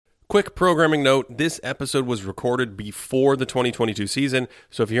Quick programming note, this episode was recorded before the 2022 season,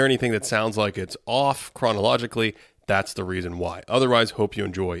 so if you hear anything that sounds like it's off chronologically, that's the reason why. Otherwise, hope you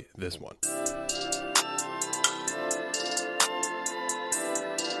enjoy this one.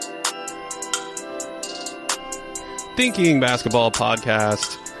 Thinking Basketball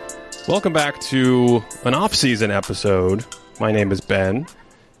Podcast. Welcome back to an off-season episode. My name is Ben.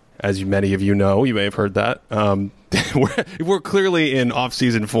 As many of you know, you may have heard that. We're clearly in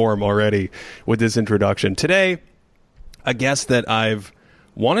off-season form already with this introduction. Today, a guest that I've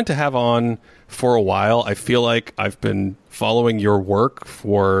wanted to have on for a while. I feel like I've been following your work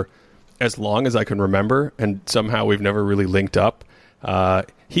for as long as I can remember, and somehow we've never really linked up.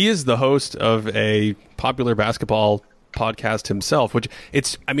 He is the host of a popular basketball podcast himself,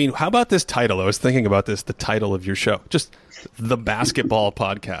 how about this title? I was thinking about this, the title of your show, just the Basketball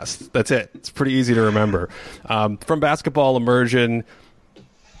Podcast. That's it. It's pretty easy to remember. From Basketball Immersion,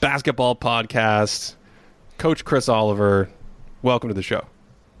 Basketball Podcast, Coach Chris Oliver, welcome to the show.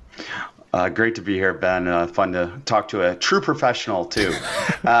 Great to be here, Ben. Fun to talk to a true professional, too.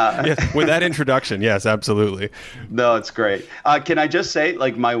 Yes, with that introduction, yes, absolutely. No, it's great. Can I just say,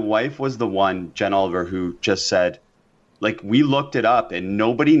 my wife was the one, Jen Oliver, who just said, we looked it up and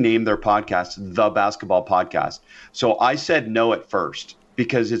nobody named their podcast The Basketball Podcast. So I said no at first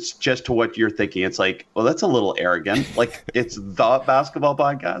because it's just to what you're thinking. It's that's a little arrogant. It's The Basketball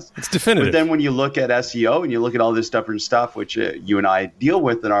Podcast. It's definitive. But then when you look at SEO and you look at all this different stuff, which you and I deal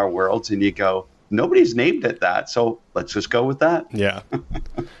with in our worlds, and you go, nobody's named it that. So let's just go with that. Yeah.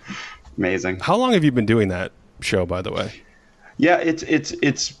 Amazing. How long have you been doing that show, by the way? Yeah,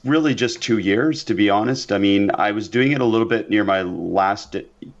 it's really just 2 years, to be honest. I mean, I was doing it a little bit near my last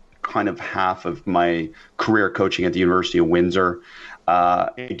kind of half of my career coaching at the University of Windsor.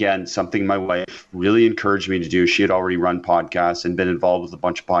 Again, something my wife really encouraged me to do. She had already run podcasts and been involved with a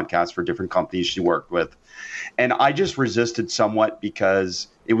bunch of podcasts for different companies she worked with. And I just resisted somewhat because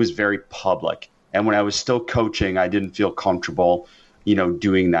it was very public. And when I was still coaching, I didn't feel comfortable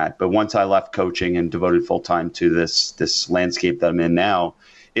doing that. But once I left coaching and devoted full time to this landscape that I'm in now,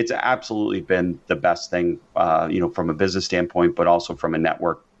 it's absolutely been the best thing, from a business standpoint, but also from a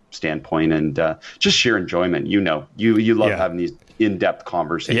network standpoint, and just sheer enjoyment. You love having these in-depth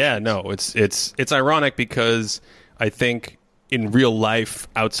conversations. Yeah, no, it's ironic because I think in real life,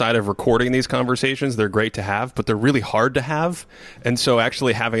 outside of recording these conversations, they're great to have, but they're really hard to have. And so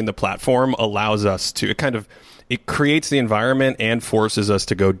actually having the platform allows us to it creates the environment and forces us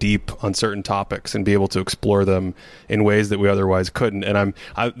to go deep on certain topics and be able to explore them in ways that we otherwise couldn't. And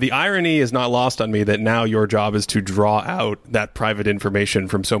the irony is not lost on me that now your job is to draw out that private information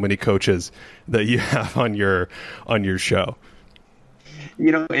from so many coaches that you have on your show.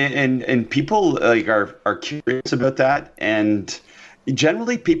 And people are curious about that, and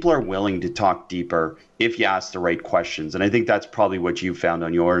generally people are willing to talk deeper if you ask the right questions. And I think that's probably what you found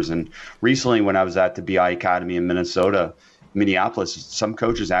on yours. And recently when I was at the BI Academy in Minneapolis, some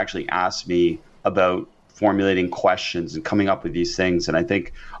coaches actually asked me about formulating questions and coming up with these things. And I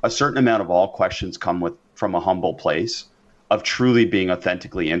think a certain amount of all questions come from a humble place of truly being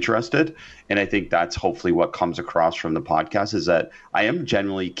authentically interested. And I think that's hopefully what comes across from the podcast, is that I am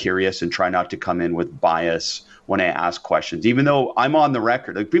genuinely curious and try not to come in with bias when I ask questions, even though I'm on the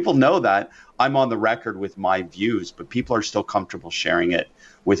record. People know that I'm on the record with my views, but people are still comfortable sharing it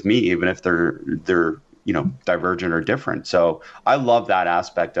with me, even if they're divergent or different. So I love that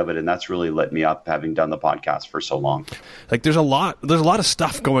aspect of it, and that's really lit me up, having done the podcast for so long. There's a lot of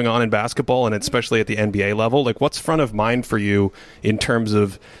stuff going on in basketball, and especially at the NBA level. What's front of mind for you in terms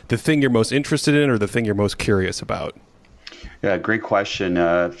of the thing you're most interested in or the thing you're most curious about? Yeah, great question.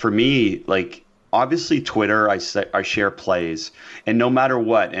 For me, obviously Twitter, I share plays, and no matter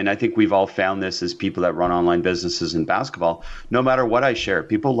what, and I think we've all found this as people that run online businesses in basketball, no matter what I share,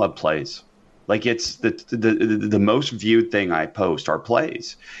 people love plays. It's the most viewed thing I post are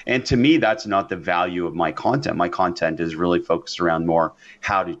plays. And to me, that's not the value of my content. My content is really focused around more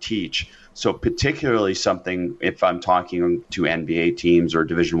how to teach. So particularly something, if I'm talking to NBA teams or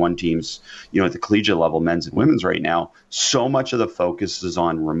Division I teams, at the collegiate level, men's and women's right now, so much of the focus is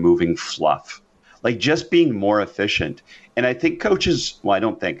on removing fluff. Just being more efficient. And I think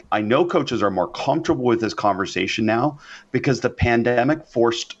I know coaches are more comfortable with this conversation now because the pandemic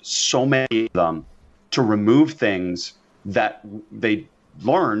forced so many of them to remove things that they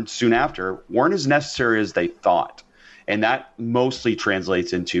learned soon after weren't as necessary as they thought. And that mostly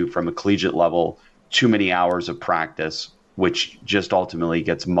translates into, from a collegiate level, too many hours of practice, which just ultimately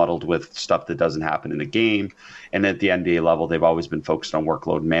gets muddled with stuff that doesn't happen in a game. And at the NBA level, they've always been focused on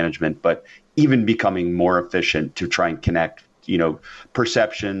workload management, but even becoming more efficient to try and connect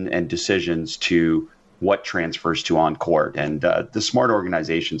perception and decisions to what transfers to on court. And the smart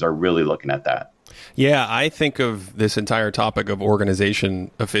organizations are really looking at that. Yeah, I think of this entire topic of organization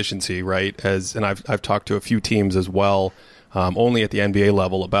efficiency, right? And I've talked to a few teams as well, only at the NBA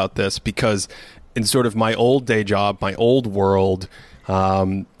level about this, because in sort of my old day job, my old world,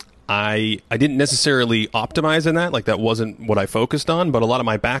 I didn't necessarily optimize in that. Like, that wasn't what I focused on, but a lot of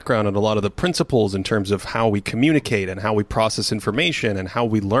my background and a lot of the principles in terms of how we communicate and how we process information and how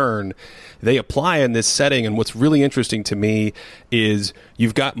we learn, they apply in this setting. And what's really interesting to me is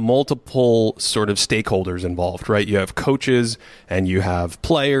you've got multiple sort of stakeholders involved, right? You have coaches and you have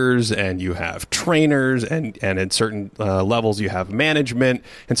players and you have trainers and at certain levels you have management.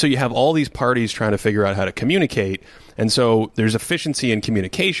 And so you have all these parties trying to figure out how to communicate. And so there's efficiency in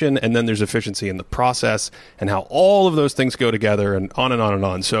communication, and then there's efficiency in the process and how all of those things go together, and on and on and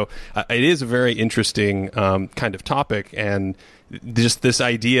on. So it is a very interesting kind of topic, and just this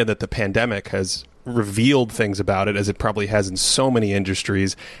idea that the pandemic has revealed things about it, as it probably has in so many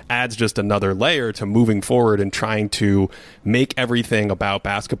industries, adds just another layer to moving forward and trying to make everything about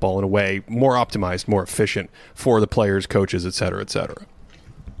basketball in a way more optimized, more efficient for the players, coaches, et cetera, et cetera.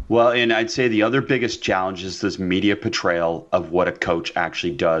 Well, and I'd say the other biggest challenge is this media portrayal of what a coach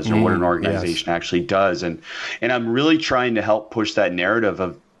actually does or what an organization actually does. And I'm really trying to help push that narrative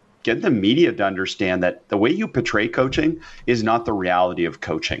of get the media to understand that the way you portray coaching is not the reality of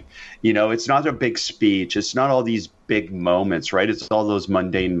coaching. It's not a big speech. It's not all these big moments, right? It's all those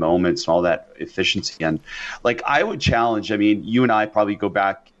mundane moments and all that efficiency. And like, I would challenge, you and I probably go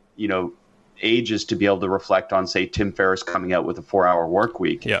back, ages to be able to reflect on, say, Tim Ferriss coming out with a 4-hour work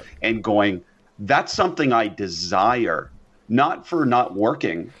week and going, that's something I desire, not for not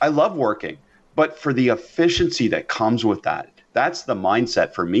working. I love working, but for the efficiency that comes with that. That's the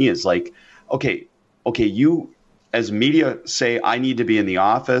mindset for me, is like, okay, you as media say I need to be in the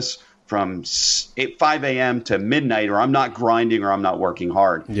office from 5 a.m. to midnight, or I'm not grinding, or I'm not working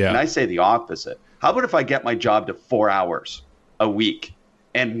hard. Yeah. And I say the opposite. How about if I get my job to 4 hours a week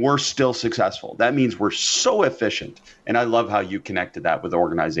and we're still successful? That means we're so efficient. And I love how you connected that with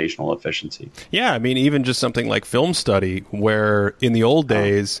organizational efficiency. Yeah, even just something like film study, where in the old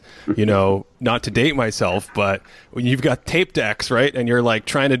days, not to date myself, but when you've got tape decks, right, and you're like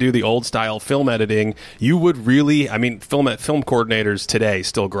trying to do the old style film editing, you would really, film coordinators today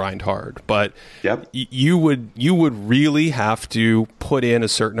still grind hard, but you would really have to put in a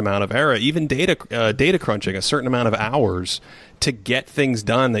certain amount of error, even data crunching, a certain amount of hours to get things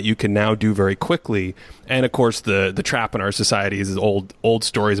done that you can now do very quickly. And of course, the trap in our society is old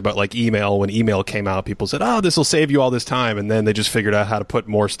stories about like email. When email came out, people said, "Oh, this will save you all this time," and then they just figured out how to put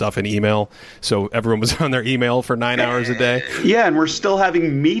more stuff in email, so everyone was on their email for 9 hours a day. Yeah, and we're still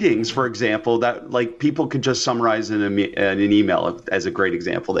having meetings, for example, that like people could just summarize in an email, as a great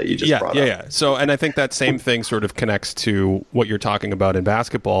example that you just brought up. Yeah. So, and I think that same thing sort of connects to what you're talking about in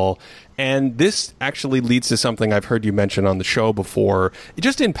basketball. And this actually leads to something I've heard you mention on the show before,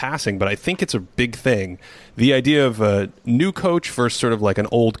 just in passing, but I think it's a big thing. The idea of a new coach versus sort of like an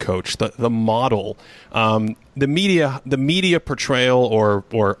old coach, the model. The media portrayal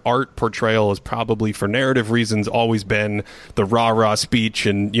or art portrayal has probably, for narrative reasons, always been the rah-rah speech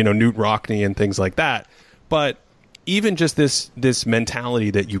and, Newt Rockne and things like that. But even just this mentality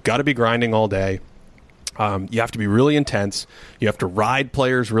that you've got to be grinding all day. You have to be really intense. You have to ride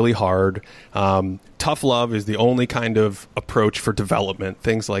players really hard. Tough love is the only kind of approach for development,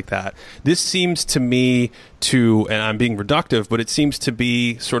 things like that. This seems to me and I'm being reductive, but it seems to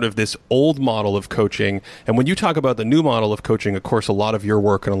be sort of this old model of coaching. And when you talk about the new model of coaching, of course, a lot of your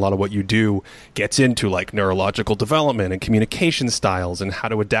work and a lot of what you do gets into like neurological development and communication styles and how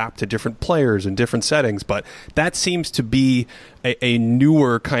to adapt to different players in different settings. But that seems to be a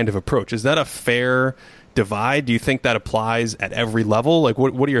newer kind of approach. Is that a fair divide? Do you think that applies at every level? Like,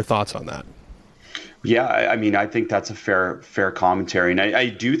 what are your thoughts on that? Yeah, I think that's a fair commentary, and I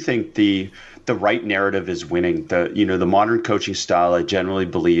do think the right narrative is winning. The modern coaching style, I generally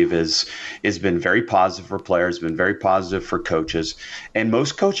believe, has been very positive for players, been very positive for coaches, and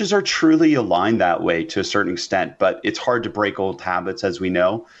most coaches are truly aligned that way to a certain extent. But it's hard to break old habits, as we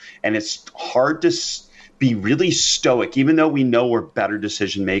know, and it's hard to be really stoic, even though we know we're better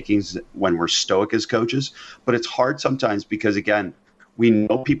decision makings when we're stoic as coaches. But it's hard sometimes because, again, we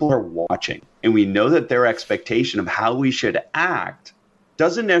know people are watching, and we know that their expectation of how we should act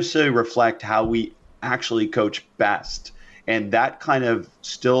doesn't necessarily reflect how we actually coach best. And that kind of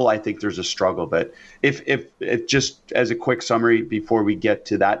still, I think there's a struggle. But if just as a quick summary before we get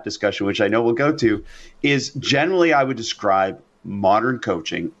to that discussion, which I know we'll go to, is generally I would describe modern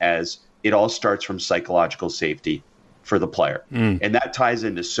coaching as it all starts from psychological safety. for the player. And that ties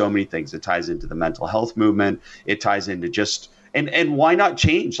into so many things. It ties into the mental health movement. It ties into just, and why not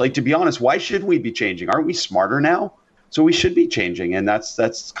change? Like, to be honest, why should we be changing? Aren't we smarter now? So we should be changing. And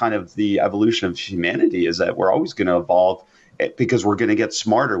that's kind of the evolution of humanity, is that we're always going to evolve because we're going to get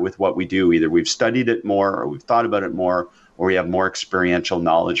smarter with what we do. Either we've studied it more, or we've thought about it more, or we have more experiential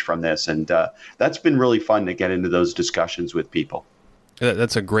knowledge from this. And that's been really fun to get into those discussions with people.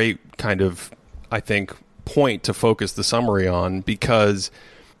 That's a great kind of, I think, point to focus the summary on, because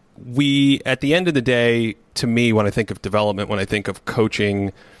we, at the end of the day, to me, when I think of development, when I think of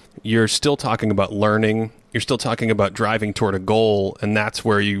coaching, you're still talking about learning. You're still talking about driving toward a goal. And that's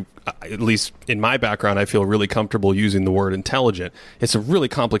where you, at least in my background, I feel really comfortable using the word intelligent. It's a really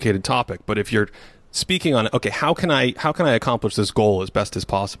complicated topic, but if you're speaking on, okay, how can I accomplish this goal as best as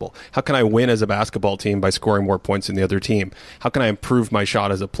possible? How can I win as a basketball team by scoring more points than the other team? How can I improve my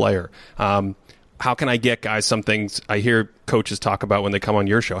shot as a player? How can I get guys, some things I hear coaches talk about when they come on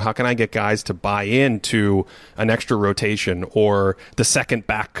your show, how can I get guys to buy into an extra rotation or the second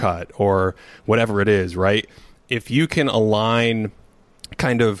back cut or whatever it is, right? If you can align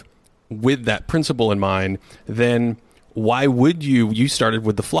kind of with that principle in mind, then why would you started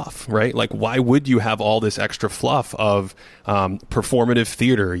with the fluff, right? Like, why would you have all this extra fluff of performative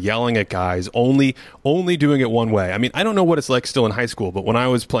theater, yelling at guys, only doing it one way? I mean, I don't know what it's like still in high school, but when I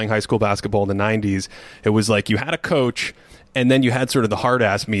was playing high school basketball in the 90s, it was like you had a coach and then you had sort of the hard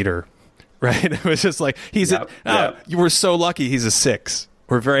ass meter, right? It was just like, you were so lucky he's a 6.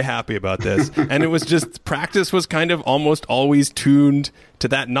 We're very happy about this. And it was just, practice was kind of almost always tuned to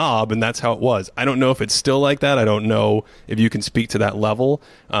that knob, and that's how it was. I don't know if it's still like that. I don't know if you can speak to that level.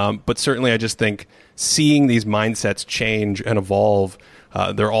 But certainly I just think seeing these mindsets change and evolve,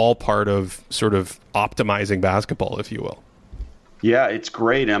 they're all part of sort of optimizing basketball, if you will. Yeah, it's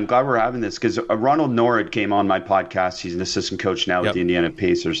great. And I'm glad we're having this because Ronald Norwood came on my podcast. He's an assistant coach now with the Indiana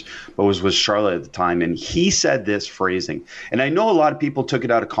Pacers, but was with Charlotte at the time. And he said this phrasing. And I know a lot of people took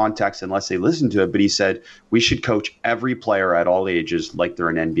it out of context unless they listened to it, but he said, we should coach every player at all ages like they're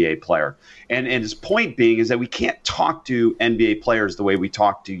an NBA player. And his point being is that we can't talk to NBA players the way we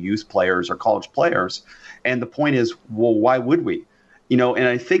talk to youth players or college players. And the point is, well, why would we? You know, and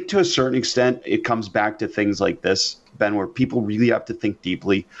I think to a certain extent, it comes back to things like this, Ben, where people really have to think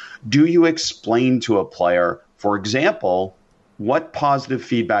deeply. Do you explain to a player, for example, what positive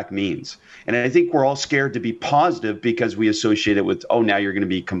feedback means? And I think we're all scared to be positive because we associate it with, oh, now you're going to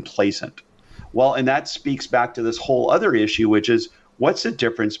be complacent. Well, and that speaks back to this whole other issue, which is what's the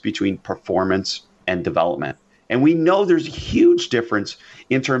difference between performance and development? And we know there's a huge difference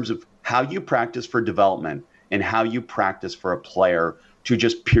in terms of how you practice for development and how you practice for a player to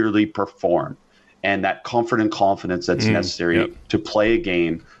just purely perform, and that comfort and confidence that's necessary to play a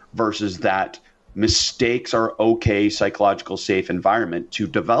game versus that mistakes are okay, psychological safe environment to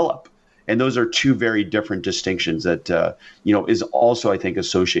develop. And those are two very different distinctions that, is also, I think,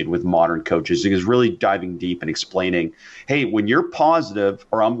 associated with modern coaches, because really diving deep and explaining, hey, when you're positive,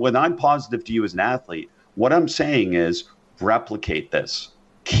 or when I'm positive to you as an athlete, what I'm saying is replicate this,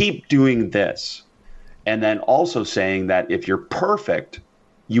 keep doing this. And then also saying that if you're perfect,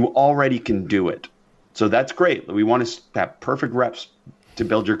 you already can do it. So that's great. We want to have perfect reps to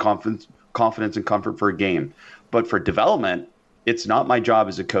build your confidence and comfort for a game. But for development, it's not my job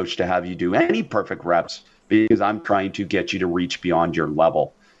as a coach to have you do any perfect reps, because I'm trying to get you to reach beyond your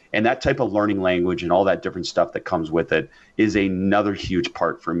level. And that type of learning language and all that different stuff that comes with it is another huge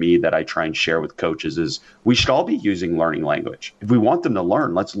part for me that I try and share with coaches is we should all be using learning language. If we want them to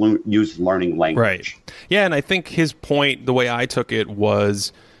learn, let's use learning language. Right. Yeah, and I think his point, the way I took it,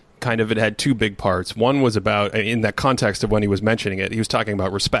 was kind of, it had two big parts. One was about, in that context of when he was mentioning it, he was talking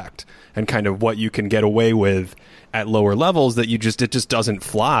about respect and kind of what you can get away with at lower levels that it just doesn't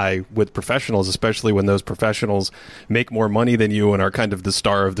fly with professionals, especially when those professionals make more money than you and are kind of the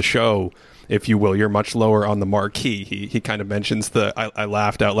star of the show, if you will. You're much lower on the marquee. He kind of mentions I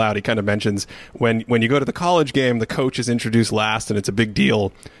laughed out loud. He kind of mentions when you go to the college game, the coach is introduced last and it's a big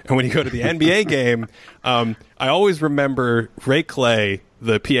deal. And when you go to the NBA game, I always remember Ray Clay,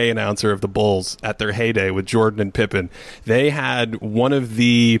 the PA announcer of the Bulls at their heyday with Jordan and Pippen. They had one of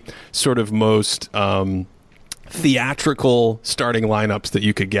the sort of most theatrical starting lineups that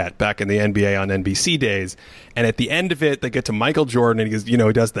you could get back in the NBA on NBC days. And at the end of it, they get to Michael Jordan and he goes, he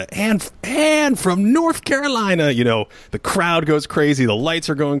does the and from North Carolina, the crowd goes crazy. The lights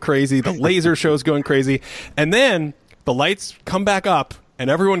are going crazy. The laser show's going crazy. And then the lights come back up and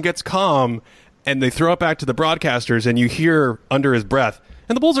everyone gets calm and they throw it back to the broadcasters and you hear under his breath,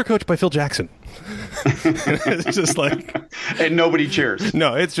 and the Bulls are coached by Phil Jackson. It's just like, and nobody cheers.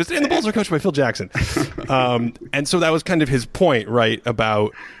 No, it's just, and the Bulls are coached by Phil Jackson. And so that was kind of his point, right,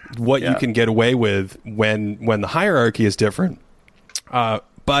 about what you can get away with when the hierarchy is different.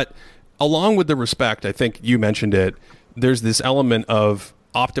 But along with the respect, I think you mentioned it, there's this element of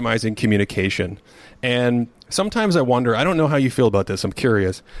optimizing communication. And sometimes I wonder, I don't know how you feel about this, I'm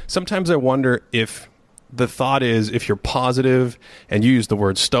curious. Sometimes I wonder if the thought is, if you're positive, and you use the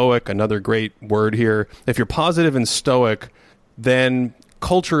word stoic, another great word here, if you're positive and stoic, then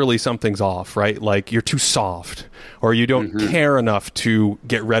culturally something's off, right? Like you're too soft, or you don't care enough to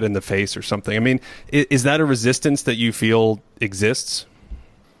get red in the face or something. I mean, is that a resistance that you feel exists?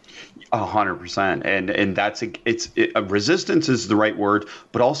 100%. And that's a resistance is the right word,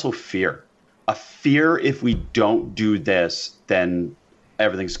 but also fear. A fear, if we don't do this, then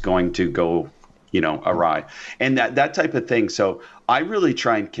everything's going to go, awry. And that type of thing. So I really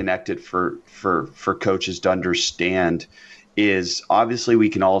try and connect it for coaches to understand is, obviously we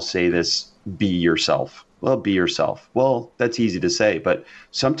can all say this, be yourself. Well, be yourself. Well, that's easy to say, but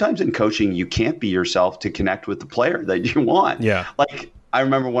sometimes in coaching, you can't be yourself to connect with the player that you want. Yeah. Like, I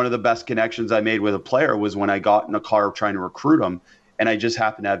remember one of the best connections I made with a player was when I got in a car trying to recruit him, and I just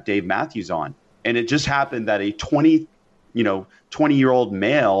happened to have Dave Matthews on. And it just happened that a 20-year-old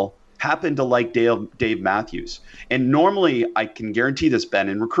male happened to like Dave Matthews. And normally, I can guarantee this, Ben,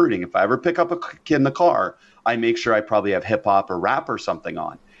 in recruiting, if I ever pick up a kid in the car, I make sure I probably have hip hop or rap or something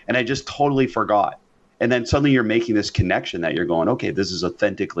on. And I just totally forgot. And then suddenly you're making this connection that you're going, okay, this is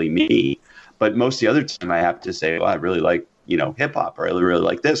authentically me. But most of the other time I have to say, well, I really like, hip hop, or I really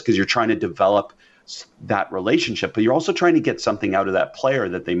like this, because you're trying to develop that relationship, but you're also trying to get something out of that player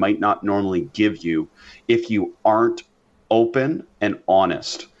that they might not normally give you if you aren't open and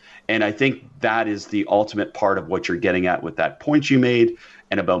honest. And I think that is the ultimate part of what you're getting at with that point you made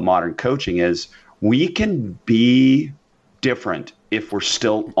and about modern coaching is we can be different if we're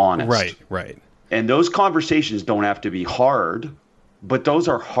still honest. Right. And those conversations don't have to be hard, but those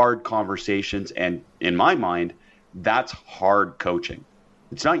are hard conversations. And in my mind, that's hard coaching.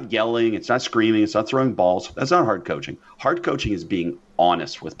 It's not yelling. It's not screaming. It's not throwing balls. That's not hard coaching. Hard coaching is being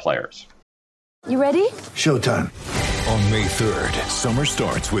honest with players. You ready? Showtime. On May 3rd, summer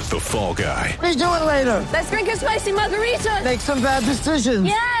starts with The Fall Guy. Let's do it later. Let's drink a spicy margarita. Make some bad decisions.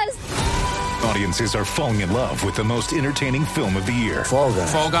 Yes. Audiences are falling in love with the most entertaining film of the year. Fall Guy.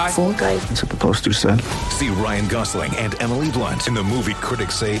 Fall Guy? Fall guy. That's what the poster said. See Ryan Gosling and Emily Blunt in the movie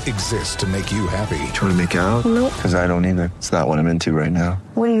critics say exists to make you happy. Trying to make it out? Nope. Because I don't either. It's not what I'm into right now.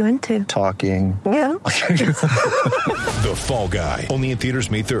 What are you into? Talking. Yeah. The Fall Guy. Only in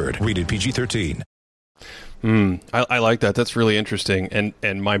theaters May 3rd. Rated PG-13. I like that. That's really interesting.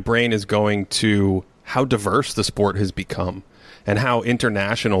 And my brain is going to how diverse the sport has become and how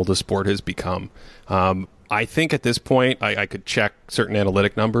international the sport has become. I think at this point, I could check certain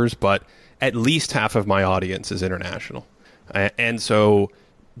analytic numbers, but at least half of my audience is international. And so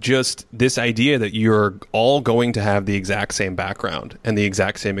just this idea that you're all going to have the exact same background and the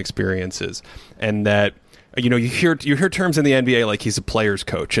exact same experiences, and that, you hear terms in the NBA like he's a player's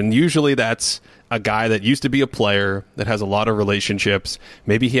coach, and usually that's a guy that used to be a player that has a lot of relationships.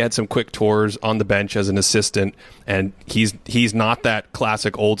 Maybe he had some quick tours on the bench as an assistant, and he's not that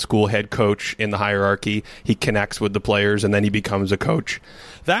classic old school head coach in the hierarchy. He connects with the players, and then he becomes a coach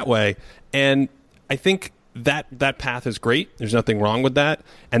that way. And I think that path is great. There's nothing wrong with that.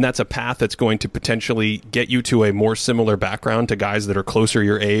 And that's a path that's going to potentially get you to a more similar background to guys that are closer to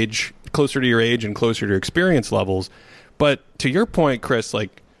your age and closer to your experience levels. But to your point, Chris,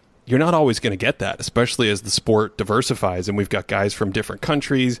 like, you're not always going to get that, especially as the sport diversifies and we've got guys from different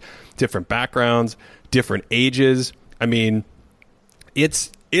countries, different backgrounds, different ages. I mean,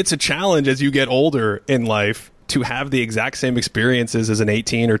 it's a challenge as you get older in life to have the exact same experiences as an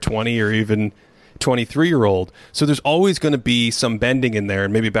 18 or 20 or even 23-year-old. So there's always going to be some bending in there.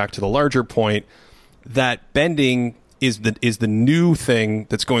 And maybe back to the larger point, that bending is the new thing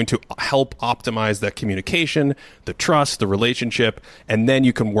that's going to help optimize that communication, the trust, the relationship, and then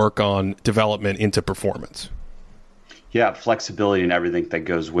you can work on development into performance. Yeah, flexibility and everything that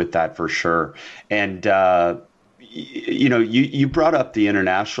goes with that for sure. And you brought up the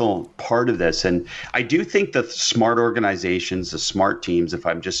international part of this, and I do think the smart organizations, the smart teams, if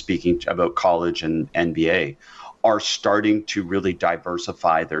I'm just speaking about college and NBA, are starting to really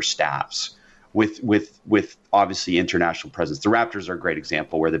diversify their staffs with obviously international presence. The Raptors are a great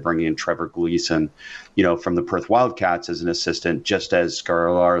example where they're bringing in Trevor Gleeson, from the Perth Wildcats as an assistant, just as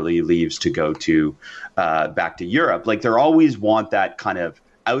Scarlari leaves to go to back to Europe. Like, they always want that kind of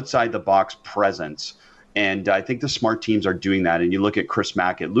outside the box presence, And I think the smart teams are doing that. And you look at Chris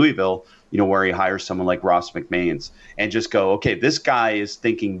Mack at Louisville, where he hires someone like Ross McMahon's and just go, okay, this guy is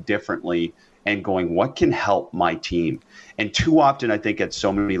thinking differently and going, what can help my team? And too often, I think at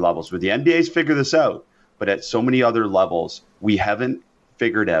so many levels, where the NBA's figured this out, but at so many other levels, we haven't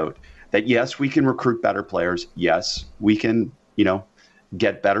figured out that, yes, we can recruit better players. Yes, we can,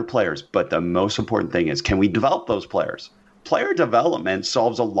 get better players. But the most important thing is, can we develop those players? Player development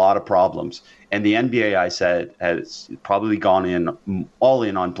solves a lot of problems. And the NBA, I said, has probably gone all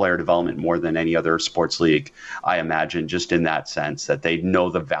in on player development more than any other sports league, I imagine, just in that sense that they know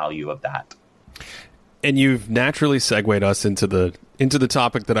the value of that. And you've naturally segued us into the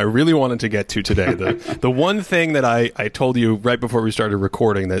topic that I really wanted to get to today. The one thing that I told you right before we started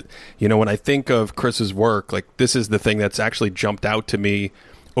recording that, when I think of Chris's work, like this is the thing that's actually jumped out to me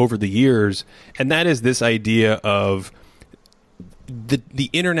over the years. And that is this idea of the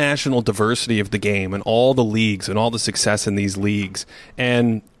international diversity of the game and all the leagues and all the success in these leagues.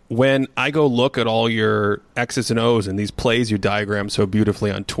 And when I go look at all your X's and O's and these plays you diagram so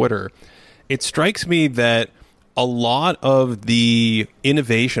beautifully on Twitter, it strikes me that a lot of the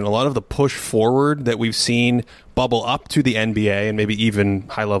innovation, a lot of the push forward that we've seen bubble up to the NBA and maybe even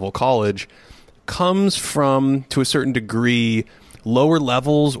high-level college comes from, to a certain degree, lower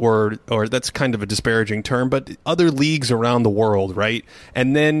levels, or that's kind of a disparaging term, but other leagues around the world, right?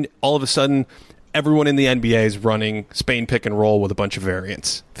 And then all of a sudden, everyone in the NBA is running Spain pick and roll with a bunch of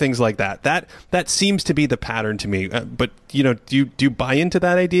variants, things like that. That seems to be the pattern to me. But do you buy into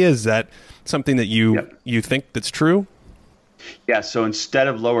that idea? Is that something that you think that's true? Yeah. So instead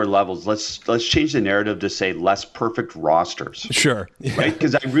of lower levels, let's change the narrative to say less perfect rosters. Sure. Yeah. Right?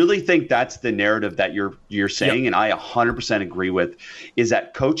 Because I really think that's the narrative that you're saying, and I 100% agree with, is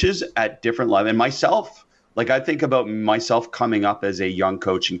that coaches at different levels, and myself, like I think about myself coming up as a young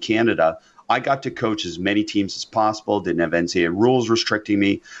coach in Canada. I got to coach as many teams as possible, didn't have NCAA rules restricting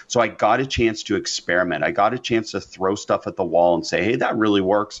me. So I got a chance to experiment. I got a chance to throw stuff at the wall and say, hey, that really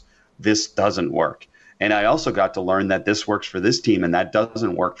works. This doesn't work. And I also got to learn that this works for this team and that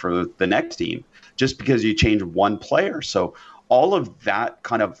doesn't work for the next team just because you change one player. So all of that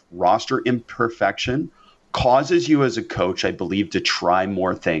kind of roster imperfection causes you as a coach, I believe, to try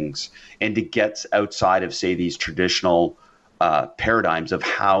more things and to get outside of, say, these traditional paradigms of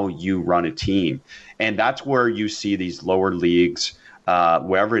how you run a team. And that's where you see these lower leagues,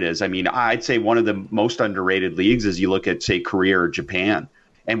 wherever it is. I mean, I'd say one of the most underrated leagues is you look at, say, Korea or Japan.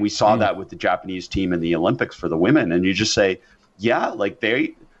 And we saw that with the Japanese team in the Olympics for the women. And you just say, yeah, like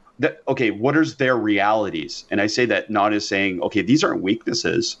okay, what is their realities? And I say that not as saying, okay, these aren't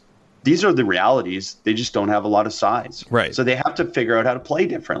weaknesses. These are the realities. They just don't have a lot of size. Right. So they have to figure out how to play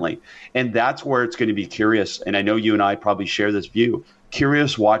differently. And that's where it's going to be curious. And I know you and I probably share this view.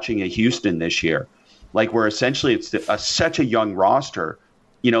 Curious watching a Houston this year, like where essentially it's such a young roster,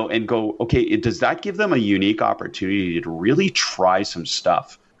 and go, okay, does that give them a unique opportunity to really try some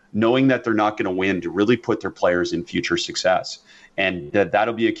stuff, knowing that they're not going to win, to really put their players in future success? And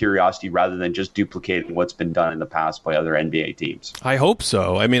that'll be a curiosity rather than just duplicating what's been done in the past by other NBA teams. I hope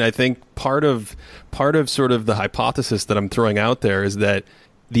so. I mean, I think part of sort of the hypothesis that I'm throwing out there is that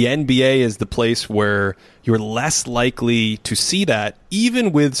the NBA is the place where you're less likely to see that,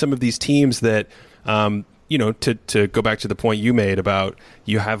 even with some of these teams that, to go back to the point you made about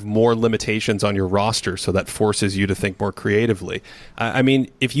you have more limitations on your roster, so that forces you to think more creatively. I mean,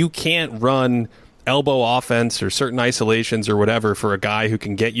 if you can't run elbow offense or certain isolations or whatever for a guy who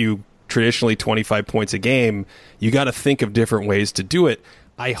can get you traditionally 25 points a game, you got to think of different ways to do it.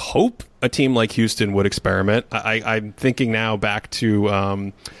 I hope a team like Houston would experiment. I'm thinking now back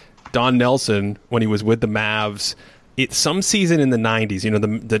to Don Nelson when he was with the Mavs. Some season in the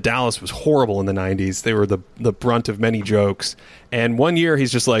 90s, the Dallas was horrible in the 90s. They were the brunt of many jokes. And one year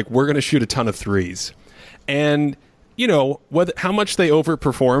he's just like, we're going to shoot a ton of threes. And how much they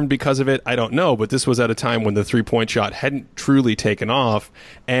overperformed because of it, I don't know. But this was at a time when the three-point shot hadn't truly taken off.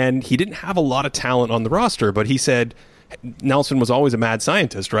 And he didn't have a lot of talent on the roster. But he said, Nelson was always a mad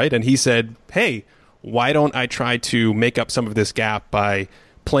scientist, right? And he said, hey, why don't I try to make up some of this gap by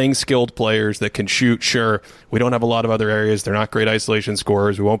playing skilled players that can shoot? Sure, we don't have a lot of other areas. They're not great isolation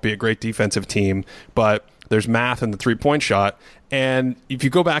scorers. We won't be a great defensive team. But there's math in the three-point shot. And if you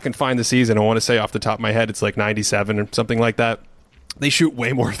go back and find the season, I want to say off the top of my head, it's like 97 or something like that. They shoot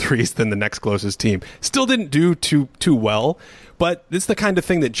way more threes than the next closest team. Still didn't do too well, but it's the kind of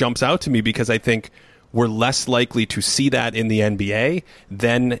thing that jumps out to me because I think we're less likely to see that in the NBA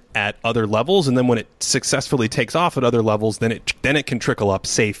than at other levels. And then when it successfully takes off at other levels, then it can trickle up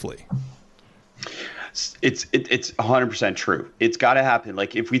safely. It's 100% true. It's got to happen.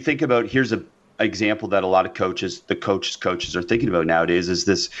 Like if we think about, here's example that a lot of coaches are thinking about nowadays is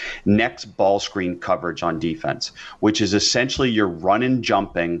this next ball screen coverage on defense, which is essentially you're running,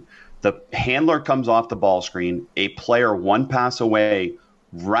 jumping. The handler comes off the ball screen, a player one pass away,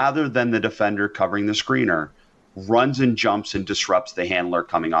 rather than the defender covering the screener, runs and jumps and disrupts the handler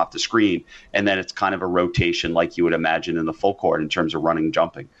coming off the screen. And then it's kind of a rotation like you would imagine in the full court in terms of running and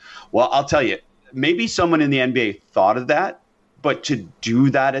jumping. Well, I'll tell you, maybe someone in the NBA thought of that, but to do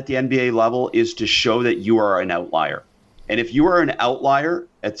that at the NBA level is to show that you are an outlier. And if you are an outlier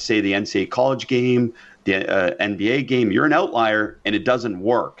at, say, the NCAA college game, the NBA game, you're an outlier and it doesn't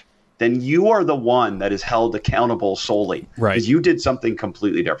work, then you are the one that is held accountable solely. Right. Because you did something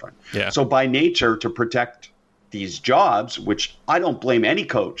completely different. Yeah. So by nature, to protect these jobs, which I don't blame any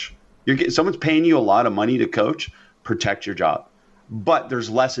coach, someone's paying you a lot of money to coach, protect your job. But there's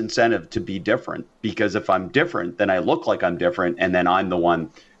less incentive to be different, because if I'm different, then I look like I'm different, and then I'm the one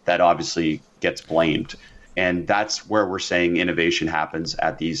that obviously gets blamed. And that's where we're saying innovation happens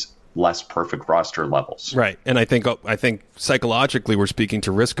at these less perfect roster levels. Right. And I think psychologically we're speaking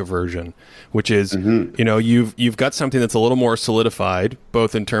to risk aversion, which is, you know, you've got something that's a little more solidified,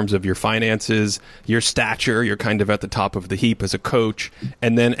 both in terms of your finances, your stature, you're kind of at the top of the heap as a coach,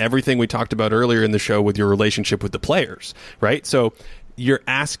 and then everything we talked about earlier in the show with your relationship with the players, right? So you're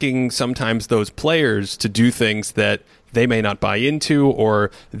asking sometimes those players to do things that they may not buy into,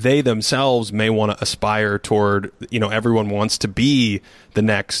 or they themselves may want to aspire toward. You know, everyone wants to be the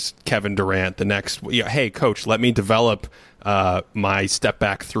next Kevin Durant, the next, hey, coach, let me develop my step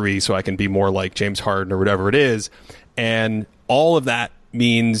back three so I can be more like James Harden or whatever it is. And all of that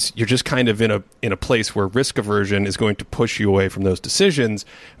means you're just kind of in a place where risk aversion is going to push you away from those decisions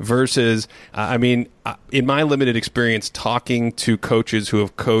versus, in my limited experience talking to coaches who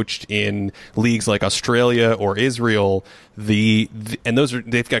have coached in leagues like Australia or Israel, and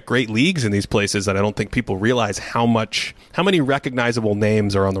they've got great leagues in these places that I don't think people realize how many recognizable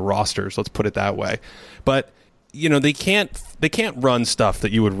names are on the rosters. Let's put it that way. But you know, they can't run stuff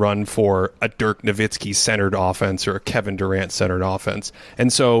that you would run for a Dirk Nowitzki centered offense or a Kevin Durant centered offense.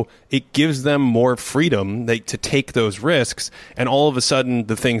 And so it gives them more freedom to take those risks, and all of a sudden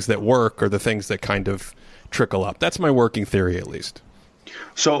the things that work are the things that kind of trickle up. That's my working theory, at least.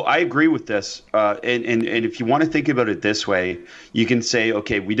 So I agree with this. And if you want to think about it this way, you can say,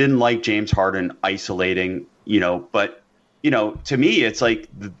 okay, we didn't like James Harden isolating, but to me, it's like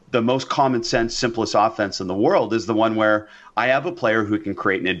the most common sense, simplest offense in the world is the one where I have a player who can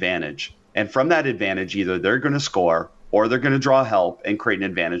create an advantage. And from that advantage, either they're going to score or they're going to draw help and create an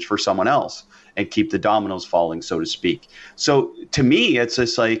advantage for someone else and keep the dominoes falling, so to speak. So to me, it's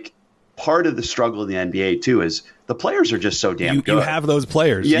just like part of the struggle in the NBA too is the players are just so damn good. You have those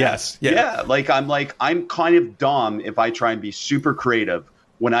players. Yeah, yes. Yeah. I'm kind of dumb if I try and be super creative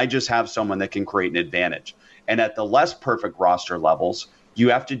when I just have someone that can create an advantage. And at the less perfect roster levels, you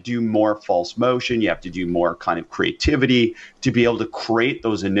have to do more false motion. You have to do more kind of creativity to be able to create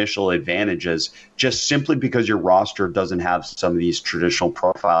those initial advantages, just simply because your roster doesn't have some of these traditional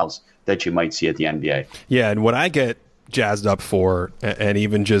profiles that you might see at the NBA. Yeah, and what I get jazzed up for, and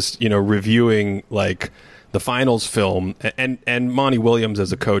even just, reviewing like the finals film, and Monty Williams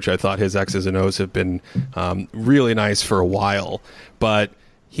as a coach, I thought his X's and O's have been really nice for a while, but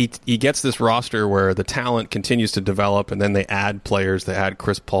he gets this roster where the talent continues to develop, and then they add players. They add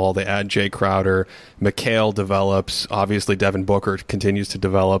Chris Paul. They add Jay Crowder. McHale develops. Obviously, Devin Booker continues to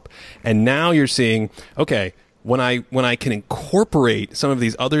develop. And now you're seeing, okay, when I can incorporate some of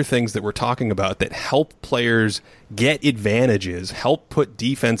these other things that we're talking about that help players get advantages, help put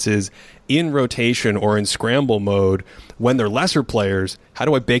defenses in rotation or in scramble mode when they're lesser players, how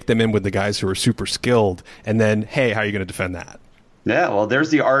do I bake them in with the guys who are super skilled? And then, hey, how are you going to defend that? Yeah, well,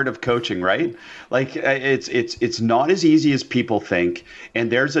 there's the art of coaching, right? Like it's not as easy as people think.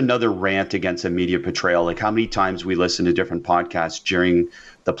 And there's another rant against a media portrayal. Like how many times we listen to different podcasts during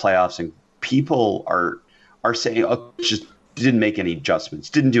the playoffs, and people are saying, "Oh, just didn't make any adjustments,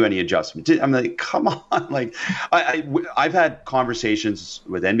 didn't do any adjustments." I'm like, come on! Like I've had conversations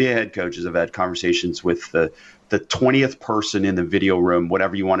with NBA head coaches. I've had conversations with the 20th person in the video room,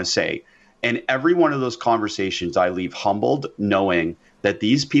 whatever you want to say. And every one of those conversations, I leave humbled, knowing that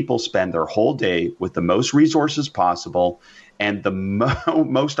these people spend their whole day with the most resources possible and the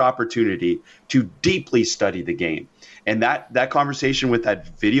most opportunity to deeply study the game. And that conversation with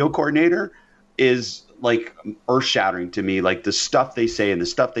that video coordinator is like earth-shattering to me, like the stuff they say and the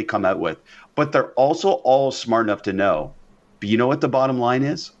stuff they come out with. But they're also all smart enough to know. But you know what the bottom line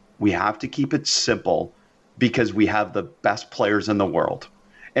is? We have to keep it simple because we have the best players in the world.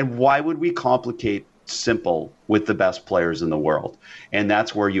 And why would we complicate simple with the best players in the world? And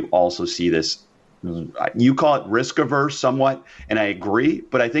that's where you also see this You call it risk averse somewhat, and I agree,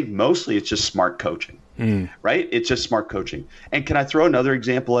 but I think mostly it's just smart coaching, right? It's just smart coaching. And can I throw another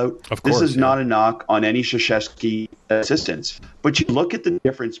example out? Of course. This is not a knock on any Krzyzewski assistants, but you look at the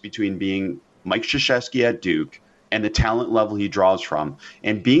difference between being Mike Krzyzewski at Duke and the talent level he draws from,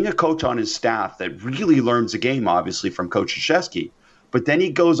 and being a coach on his staff that really learns the game, obviously, from Coach Krzyzewski. But then he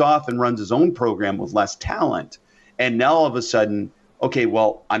goes off and runs his own program with less talent. And now all of a sudden, okay,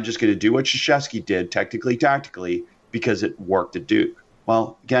 well, I'm just going to do what Krzyzewski did, technically, tactically, because it worked at Duke.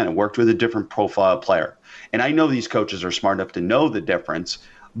 Well, again, it worked with a different profile player. And I know these coaches are smart enough to know the difference,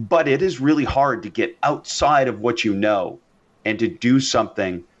 but it is really hard to get outside of what you know and to do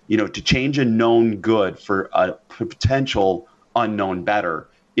something, to change a known good for a potential unknown better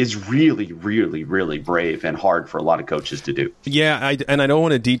is really, really, really brave and hard for a lot of coaches to do. Yeah, I don't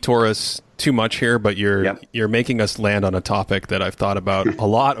want to detour us too much here, but you're making us land on a topic that I've thought about a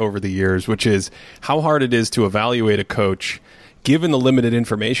lot over the years, which is how hard it is to evaluate a coach given the limited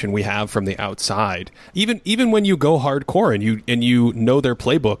information we have from the outside. Even when you go hardcore and you know their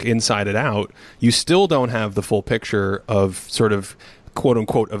playbook inside and out, you still don't have the full picture of sort of quote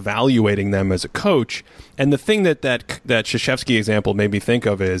unquote evaluating them as a coach. And the thing that Krzyzewski example made me think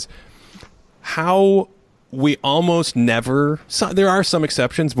of is how we almost never, there are some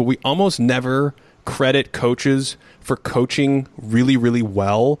exceptions, but we almost never credit coaches for coaching really, really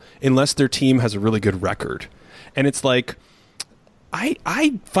well unless their team has a really good record. And it's like,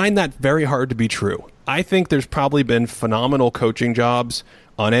 I find that very hard to be true. I think there's probably been phenomenal coaching jobs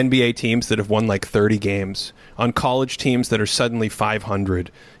on NBA teams that have won like 30 games, on college teams that are suddenly 500,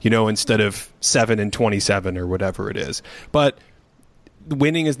 instead of 7-27 or whatever it is. But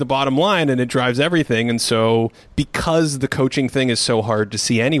winning is the bottom line and it drives everything. And so because the coaching thing is so hard to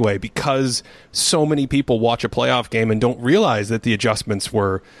see anyway, because so many people watch a playoff game and don't realize that the adjustments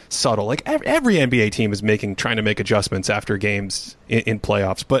were subtle. Like every NBA team is trying to make adjustments after games in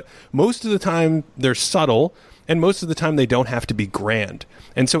playoffs, but most of the time they're subtle and most of the time they don't have to be grand.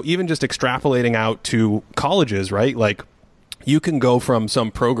 And so even just extrapolating out to colleges, right? Like you can go from some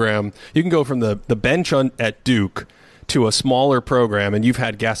program, you can go from the bench at Duke to a smaller program, and you've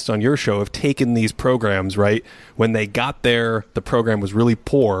had guests on your show have taken these programs, right? When they got there, the program was really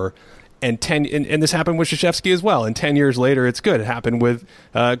poor, and this happened with Krzyzewski as well. And 10 years later, it's good. It happened with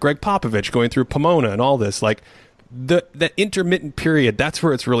Greg Popovich going through Pomona and all this. Like the intermittent period, that's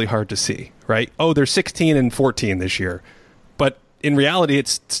where it's really hard to see, right? Oh, they're 16-14 this year, but in reality,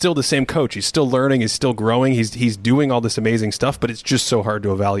 it's still the same coach. He's still learning. He's still growing. He's doing all this amazing stuff, but it's just so hard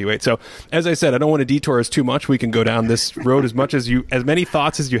to evaluate. So, as I said, I don't want to detour us too much. We can go down this road as many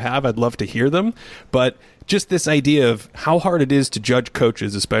thoughts as you have. I'd love to hear them. But just this idea of how hard it is to judge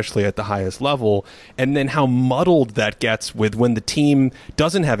coaches, especially at the highest level, and then how muddled that gets with when the team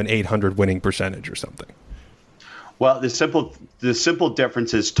doesn't have an 800 winning percentage or something. Well, the simple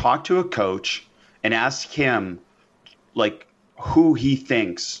difference is talk to a coach and ask him, like, who he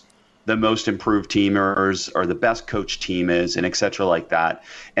thinks the most improved teamers or the best coach team is, and et cetera like that.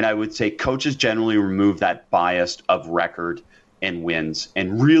 And I would say coaches generally remove that bias of record and wins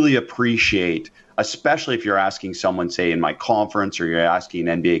and really appreciate, especially if you're asking someone, say, in my conference, or you're asking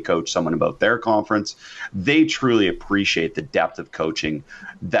an NBA coach someone about their conference, they truly appreciate the depth of coaching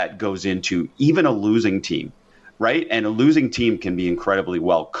that goes into even a losing team, right? And a losing team can be incredibly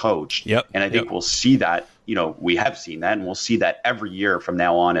well coached. Yep. And I think we'll see that. We have seen that, and we'll see that every year from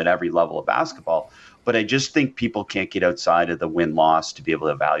now on at every level of basketball. But I just think people can't get outside of the win-loss to be able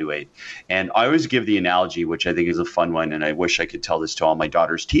to evaluate. And I always give the analogy, which I think is a fun one, and I wish I could tell this to all my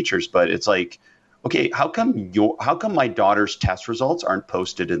daughter's teachers, but it's like, okay, how come my daughter's test results aren't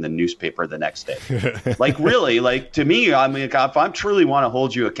posted in the newspaper the next day? Like, really, like, to me, I mean, if I truly want to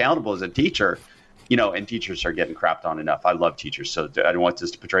hold you accountable as a teacher, and teachers are getting crapped on enough. I love teachers, so I don't want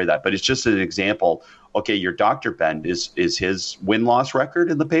this to portray that. But it's just an example. Okay, your Dr. Ben, is his win-loss record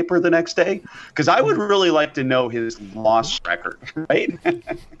in the paper the next day? Because I would really like to know his loss record, right?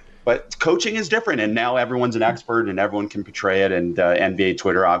 But coaching is different, and now everyone's an expert, and everyone can portray it. And NBA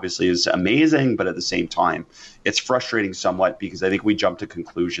Twitter obviously is amazing, but at the same time, it's frustrating somewhat because I think we jump to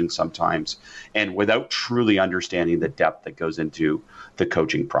conclusions sometimes, and without truly understanding the depth that goes into the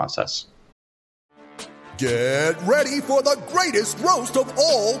coaching process. Get ready for the greatest roast of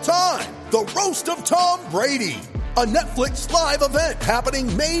all time, the Roast of Tom Brady, a Netflix live event happening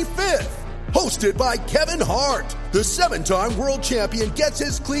May 5th. Hosted by Kevin Hart, the 7-time world champion gets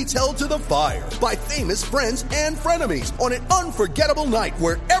his cleats held to the fire by famous friends and frenemies on an unforgettable night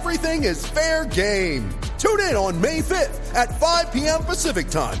where everything is fair game. Tune in on May 5th at 5 p.m. Pacific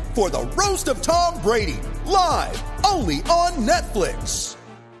time for the Roast of Tom Brady, live only on Netflix.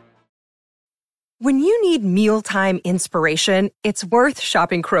 When you need mealtime inspiration, it's worth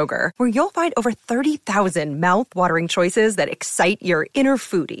shopping Kroger, where you'll find over 30,000 mouth-watering choices that excite your inner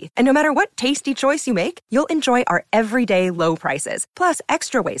foodie. And no matter what tasty choice you make, you'll enjoy our everyday low prices, plus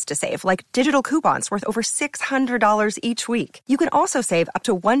extra ways to save, like digital coupons worth over $600 each week. You can also save up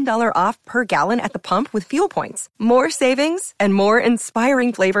to $1 off per gallon at the pump with fuel points. More savings and more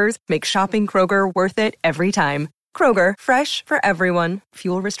inspiring flavors make shopping Kroger worth it every time. Kroger, fresh for everyone.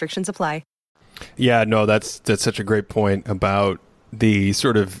 Fuel restrictions apply. Yeah, no, that's such a great point about the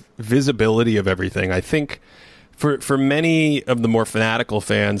sort of visibility of everything. I think for many of the more fanatical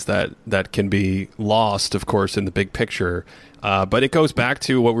fans that can be lost, of course, in the big picture. But it goes back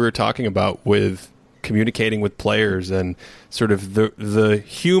to what we were talking about with communicating with players and sort of the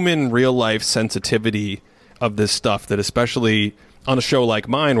human real life sensitivity of this stuff that, especially on a show like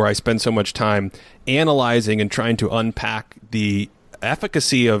mine where I spend so much time analyzing and trying to unpack the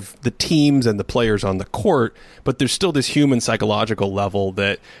efficacy of the teams and the players on the court, but there's still this human psychological level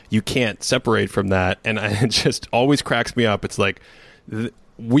that you can't separate from that. And it just always cracks me up. It's like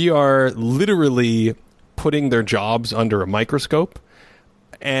we are literally putting their jobs under a microscope,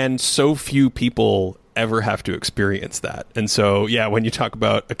 and so few people ever have to experience that. And so, yeah, when you talk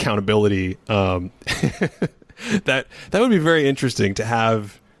about accountability, that would be very interesting to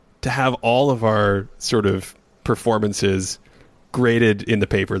have all of our sort of performances graded in the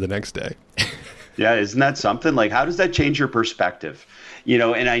paper the next day. Yeah, isn't that something? Like, how does that change your perspective?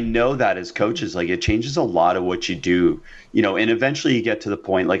 And I know that as coaches, like, it changes a lot of what you do, and eventually you get to the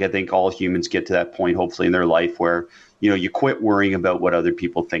point, like I think all humans get to that point, hopefully in their life, where, you quit worrying about what other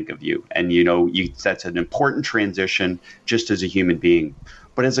people think of you. And, that's an important transition just as a human being.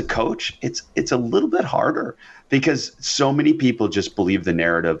 But as a coach, it's a little bit harder because so many people just believe the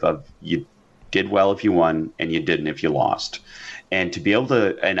narrative of you did well if you won and you didn't if you lost. And to be able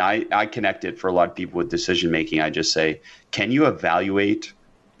to, and I connect it for a lot of people with decision making, I just say, can you evaluate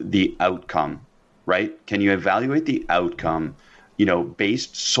the outcome, right? Can you evaluate the outcome,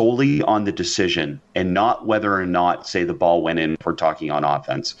 based solely on the decision and not whether or not, say, the ball went in if we're talking on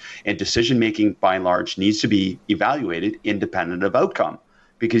offense. And decision making, by and large, needs to be evaluated independent of outcome,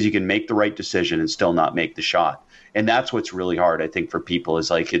 because you can make the right decision and still not make the shot. And that's what's really hard, I think, for people is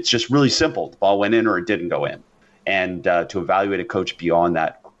like, it's just really simple. The ball went in or it didn't go in. And to evaluate a coach beyond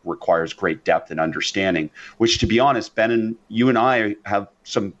that requires great depth and understanding, which, to be honest, Ben and you and I have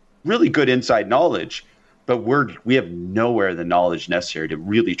some really good inside knowledge, but we have nowhere the knowledge necessary to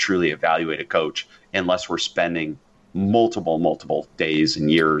really, truly evaluate a coach unless we're spending multiple days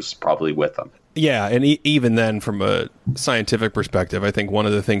and years probably with them. Yeah, and even then, from a scientific perspective, I think one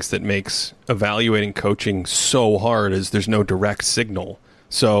of the things that makes evaluating coaching so hard is there's no direct signal.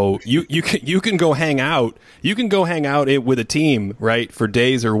 So you can go hang out. You can go hang out with a team, right, for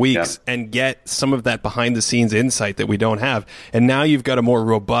days or weeks, and get some of that behind the scenes insight that we don't have. And now you've got a more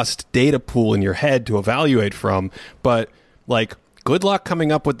robust data pool in your head to evaluate from. But like, good luck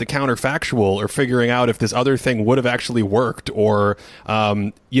coming up with the counterfactual or figuring out if this other thing would have actually worked, or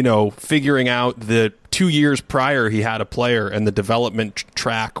figuring out the 2 years prior he had a player and the development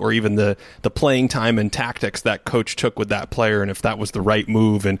track, or even the playing time and tactics that coach took with that player, and if that was the right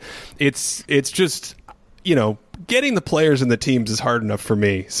move. And it's just, getting the players and the teams is hard enough for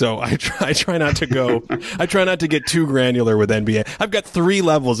me. So I try not to go, I try not to get too granular with NBA. I've got 3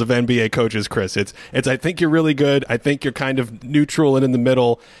 levels of NBA coaches, Chris. It's I think you're really good. I think you're kind of neutral and in the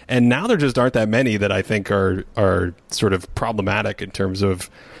middle. And now there just aren't that many that I think are sort of problematic in terms of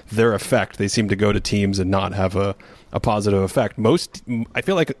their effect. They seem to go to teams and not have a positive effect. I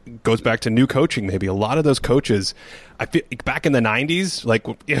feel like it goes back to new coaching. Maybe a lot of those coaches, I feel back in the 90s, like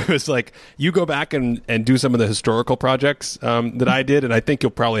it was like you go back and do some of the historical projects that I did, and I think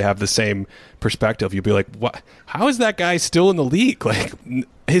you'll probably have the same perspective. You'll be like, what? How is that guy still in the league? Like,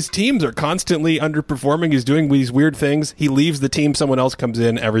 his teams are constantly underperforming. He's doing these weird things. He leaves the team, someone else comes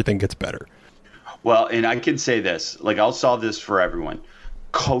in, everything gets better. Well, and I can say this, like, I'll solve this for everyone.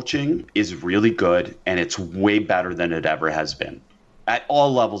 Coaching is really good, and it's way better than it ever has been at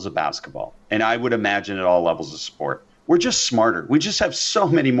all levels of basketball. And I would imagine at all levels of sport. We're just smarter. We just have so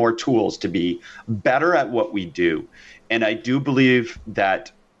many more tools to be better at what we do. And I do believe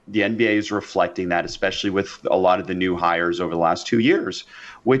that the NBA is reflecting that, especially with a lot of the new hires over the last 2 years,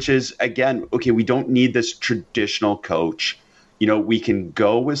 which is, again, okay, we don't need this traditional coach. We can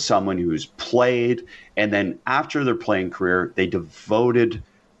go with someone who's played, and then after their playing career, they devoted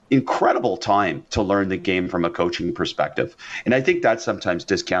incredible time to learn the game from a coaching perspective. And I think that's sometimes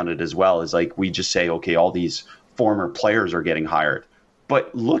discounted as well, is like we just say, okay, all these former players are getting hired.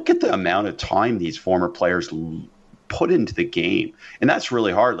 But look at the amount of time these former players put into the game. And that's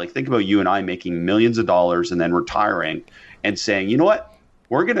really hard. Like, think about you and I making millions of dollars and then retiring and saying, you know what,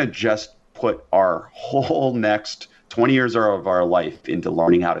 we're going to just put our whole next 20 years of our life into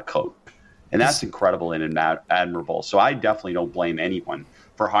learning how to coach. And that's incredible and admirable. So I definitely don't blame anyone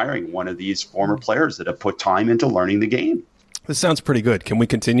for hiring one of these former players that have put time into learning the game. This sounds pretty good. Can we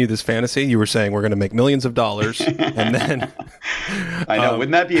continue this fantasy? You were saying we're going to make millions of dollars and then... I know.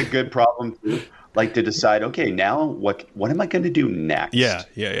 Wouldn't that be a good problem too? Like, to decide, okay, now what am I going to do next?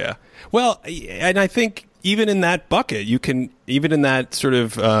 Yeah. Well, and I think even in that bucket, even in that sort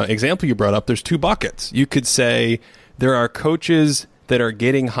of example you brought up, there's two buckets. You could say there are coaches that are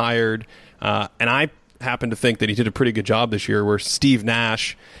getting hired, and I happen to think that he did a pretty good job this year, where Steve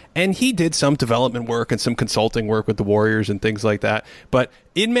Nash, and he did some development work and some consulting work with the Warriors and things like that. But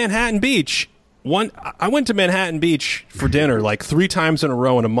in Manhattan Beach, I went to Manhattan Beach for dinner like 3 times in a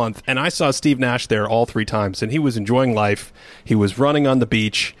row in a month, and I saw Steve Nash there all 3 times, and he was enjoying life. He was running on the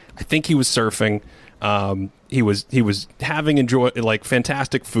beach. I think he was surfing. He was having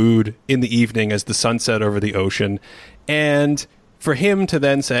fantastic food in the evening as the sun set over the ocean. And for him to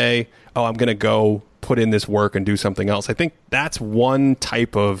then say, oh, I'm going to go put in this work and do something else, I think that's one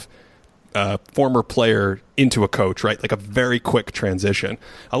type of former player into a coach, right? Like a very quick transition.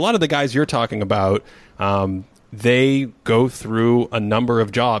 A lot of the guys you're talking about, they go through a number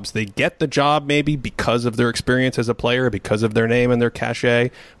of jobs. They get the job maybe because of their experience as a player, because of their name and their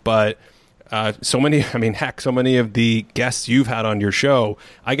cachet, but so many of the guests you've had on your show,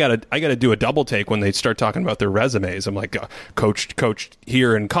 I gotta do a double take when they start talking about their resumes. I'm like, coached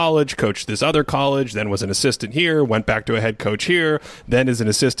here in college, coached this other college, then was an assistant here, went back to a head coach here, then is an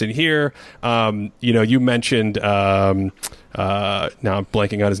assistant here. You mentioned, now I'm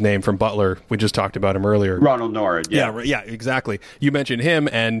blanking on his name, from Butler. We just talked about him earlier. Ronald Nord. Yeah, exactly. You mentioned him,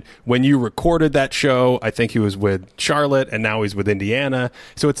 and when you recorded that show, I think he was with Charlotte, and now he's with Indiana.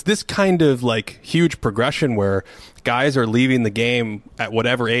 So it's this kind of like huge progression where guys are leaving the game at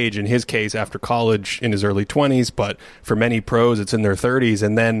whatever age, in his case after college in his early 20s, but for many pros it's in their 30s,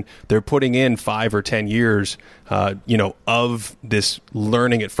 and then they're putting in 5 or 10 years of this,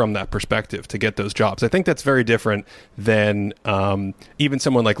 learning it from that perspective to get those jobs. I think that's very different than even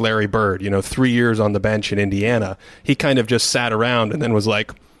someone like Larry Bird, 3 years on the bench in Indiana. He kind of just sat around and then was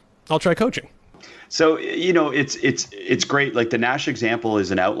like, I'll try coaching. So, it's great. Like, the Nash example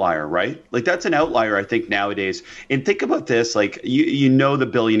is an outlier, right? Like, that's an outlier, I think, nowadays. And think about this, like, the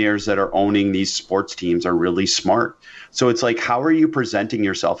billionaires that are owning these sports teams are really smart. So it's like, how are you presenting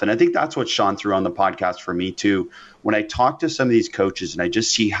yourself? And I think that's what shone through on the podcast for me too. When I talk to some of these coaches and I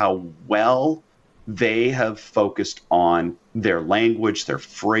just see how well they have focused on their language, their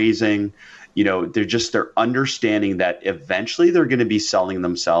phrasing, they're understanding that eventually they're going to be selling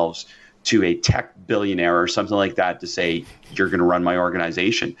themselves to a tech billionaire or something like that to say, you're going to run my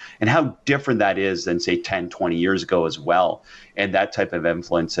organization, and how different that is than, say, 10, 20 years ago as well, and that type of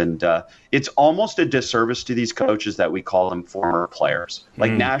influence. And it's almost a disservice to these coaches that we call them former players.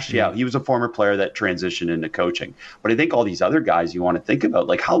 Like Nash, he was a former player that transitioned into coaching. But I think all these other guys you want to think about,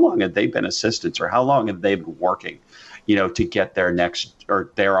 like, how long have they been assistants, or how long have they been working, to get their next, or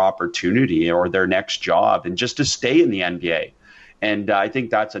their opportunity, or their next job, and just to stay in the NBA. And I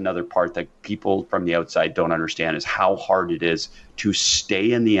think that's another part that people from the outside don't understand, is how hard it is to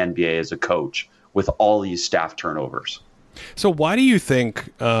stay in the NBA as a coach with all these staff turnovers. So why do you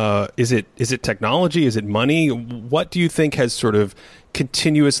think, is it technology? Is it money? What do you think has sort of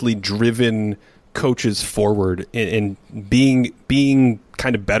continuously driven coaches forward in being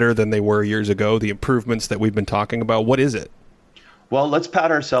kind of better than they were years ago, the improvements that we've been talking about? What is it? Well, let's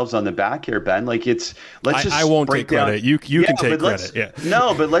pat ourselves on the back here, Ben. Like, I won't take credit. You can take credit. Yeah.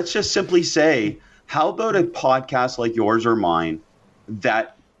 No, but let's just simply say, how about a podcast like yours or mine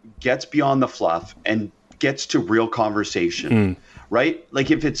that gets beyond the fluff and gets to real conversation, right? Like,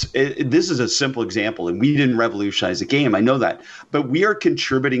 this is a simple example, and we didn't revolutionize the game. I know that, but we are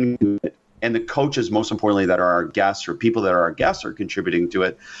contributing to it. And the coaches, most importantly, that are our guests, or people that are our guests, are contributing to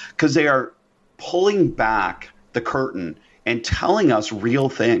it, because they are pulling back the curtain and telling us real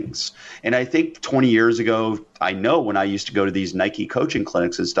things. And I think 20 years ago, I know when I used to go to these Nike coaching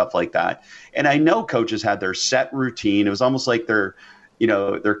clinics and stuff like that, and I know coaches had their set routine. It was almost like their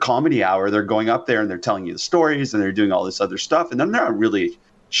comedy hour. They're going up there and they're telling you the stories and they're doing all this other stuff. And then they're not really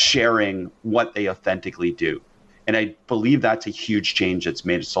sharing what they authentically do. And I believe that's a huge change that's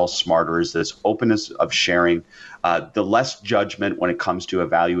made us all smarter, is this openness of sharing, the less judgment when it comes to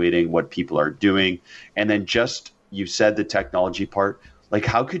evaluating what people are doing. And then just, you said the technology part, like,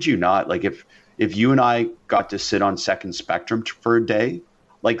 how could you not? Like, if you and I got to sit on Second Spectrum for a day,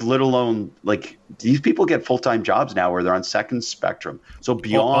 Like, let alone, like, these people get full-time jobs now where they're on second spectrum. So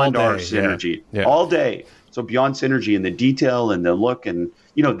beyond all our day, synergy, yeah. all day. So beyond synergy and the detail and the look, and,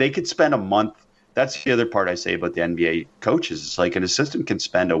 you know, they could spend a month. That's the other part I say about the NBA coaches. It's like an assistant can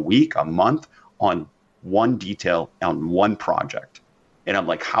spend a week, a month on one detail on one project. And I'm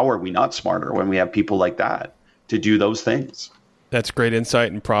like, how are we not smarter when we have people like that to do those things? That's great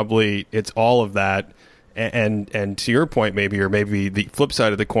insight, and probably it's all of that. And to your point, maybe, or maybe the flip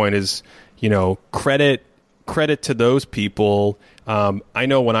side of the coin is, you know, credit to those people. I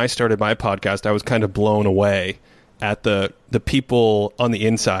know when I started my podcast, I was kind of blown away at the people on the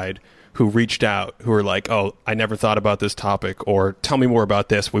inside who reached out, who were like, "Oh, I never thought about this topic," or "Tell me more about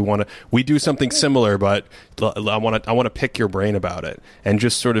this. We do something similar, but I want to pick your brain about it." And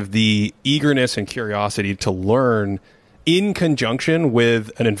just sort of the eagerness and curiosity to learn in conjunction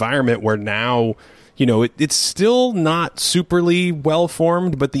with an environment where now, you know, it's still not superly well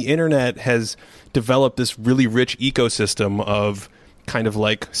formed, but the internet has developed this really rich ecosystem of kind of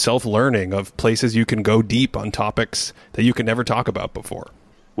like self-learning, of places you can go deep on topics that you could never talk about before.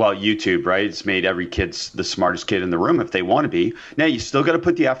 Well, YouTube, right? It's made every kid the smartest kid in the room if they want to be. Now, you still got to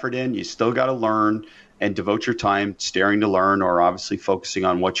put the effort in. You still got to learn and devote your time staring to learn, or obviously focusing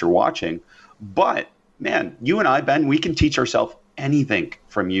on what you're watching. But, man, you and I, Ben, we can teach ourselves anything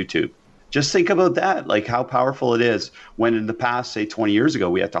from YouTube. Just think about that, like how powerful it is when in the past, say 20 years ago,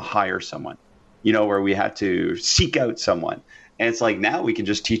 we had to hire someone, you know, where we had to seek out someone. And it's like now we can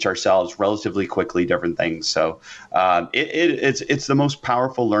just teach ourselves relatively quickly different things. So it's the most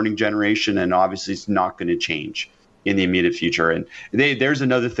powerful learning generation, and obviously it's not going to change in the immediate future. And there's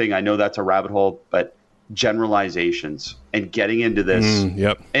another thing. I know that's a rabbit hole, but generalizations and getting into this.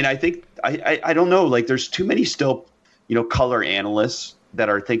 Yep. And I think I don't know, like there's too many still, you know, color analysts that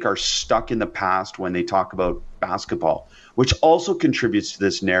are stuck in the past when they talk about basketball, which also contributes to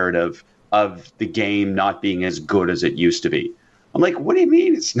this narrative of the game not being as good as it used to be. I'm like, what do you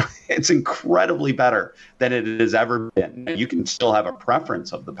mean? It's incredibly better than it has ever been. You can still have a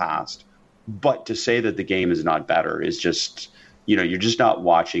preference of the past, but to say that the game is not better is just, you know, you're just not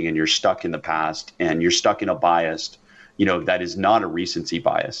watching, and you're stuck in the past, and you're stuck in a bias, you know, that is not a recency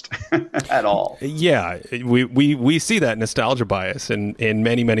bias at all. Yeah, we see that nostalgia bias in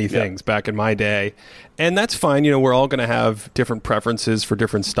many things back in my day. And that's fine. You know, we're all going to have different preferences for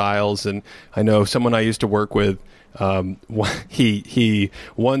different styles. And I know someone I used to work with, he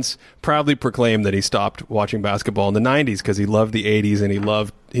once proudly proclaimed that he stopped watching basketball in the 90s because he loved the 80s, and he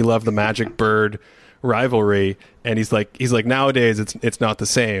loved the Magic Bird rivalry. And he's like nowadays it's not the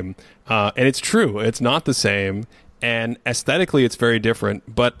same. And it's true, it's not the same. And aesthetically, it's very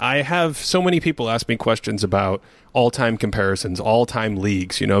different. But I have so many people ask me questions about all-time comparisons, all-time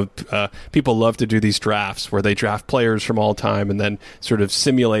leagues. You know, people love to do these drafts where they draft players from all time and then sort of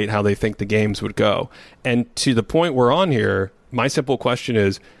simulate how they think the games would go. And to the point we're on here, my simple question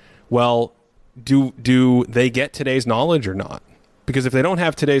is, well, do they get today's knowledge or not? Because if they don't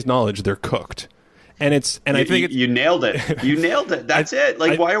have today's knowledge, they're cooked. And I think you nailed it. You nailed it. That's it.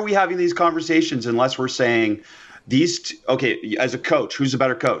 Like, why are we having these conversations unless we're saying okay, as a coach, who's a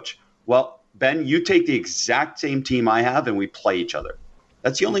better coach? Well, Ben, you take the exact same team I have and we play each other.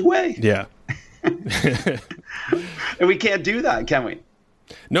 That's the only way. Yeah. And we can't do that, can we?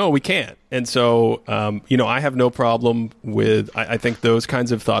 No, we can't. And so, you know, I have no problem with, I think those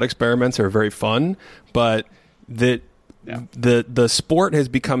kinds of thought experiments are very fun, but the sport has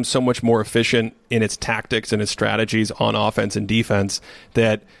become so much more efficient in its tactics and its strategies on offense and defense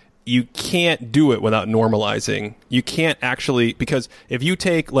that you can't do it without normalizing. You can't actually, because if you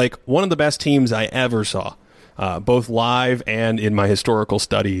take like one of the best teams I ever saw, both live and in my historical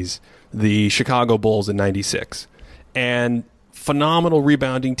studies, the Chicago Bulls in '96, and phenomenal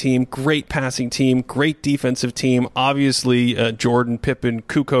rebounding team, great passing team, great defensive team. Obviously, Jordan, Pippen,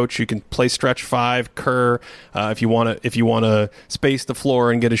 Kukoc. You can play stretch five, Kerr. If you want to space the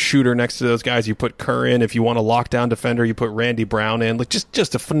floor and get a shooter next to those guys, you put Kerr in. If you want a lockdown defender, you put Randy Brown in. Like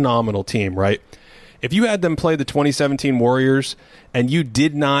just a phenomenal team, right? If you had them play the 2017 Warriors and you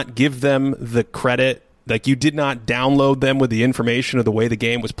did not give them the credit, like you did not download them with the information of the way the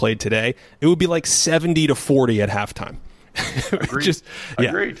game was played today, it would be like 70-40 at halftime. Agreed.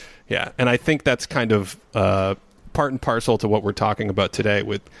 Agreed. Yeah. And I think that's kind of part and parcel to what we're talking about today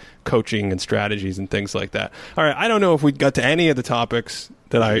with coaching and strategies and things like that. All right. I don't know if we got to any of the topics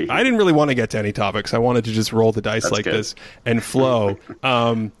that I didn't really want to get to any topics. I wanted to just roll the dice this and flow.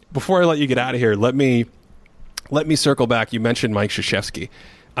 Before I let you get out of here, let me circle back. You mentioned Mike Krzyzewski.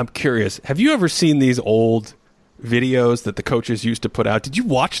 I'm curious. Have you ever seen these old videos that the coaches used to put out? Did you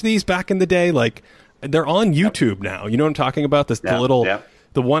watch these back in the day? Like, they're on YouTube now. You know what I'm talking about? The little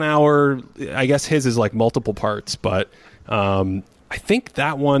the 1 hour, I guess his is like multiple parts, but I think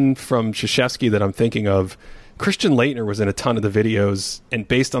that one from Krzyzewski that I'm thinking of, Christian Laettner was in a ton of the videos, and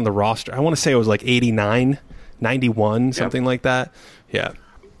based on the roster, I want to say it was like 89, 91, something like that. Yeah.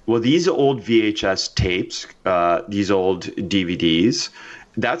 Well, these old VHS tapes, these old DVDs,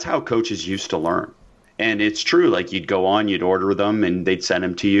 that's how coaches used to learn. And it's true, like you'd go on, you'd order them, and they'd send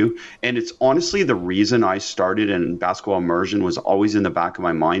them to you. And it's honestly the reason I started in basketball immersion was always in the back of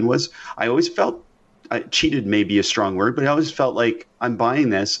my mind was I always felt, cheated may be a strong word, but I always felt like I'm buying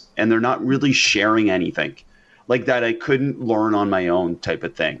this and they're not really sharing anything. Like that I couldn't learn on my own type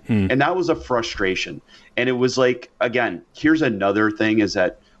of thing. And that was a frustration. And it was like, again, here's another thing is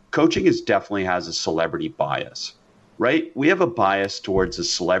that coaching definitely has a celebrity bias, right? We have a bias towards a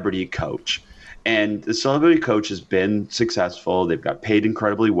celebrity coach. And the celebrity coach has been successful. They've got paid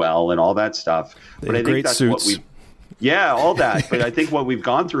incredibly well and all that stuff. But I think that's what all that. But I think what we've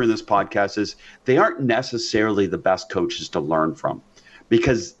gone through in this podcast is they aren't necessarily the best coaches to learn from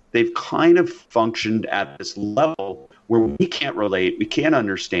because they've kind of functioned at this level where we can't relate, we can't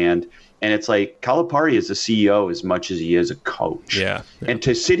understand. And it's like Calipari is a CEO as much as he is a coach. Yeah. And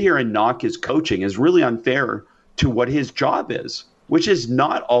to sit here and knock his coaching is really unfair to what his job is, which is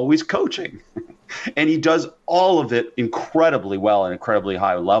not always coaching. And he does all of it incredibly well and incredibly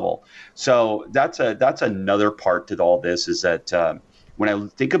high level. So that's another part to all this is that when I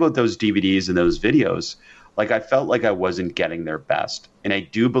think about those DVDs and those videos, like I felt like I wasn't getting their best. And I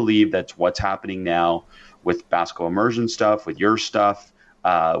do believe that's what's happening now with basketball immersion stuff, with your stuff,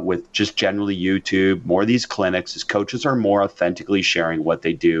 with just generally YouTube, more of these clinics as coaches are more authentically sharing what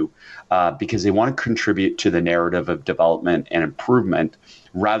they do because they want to contribute to the narrative of development and improvement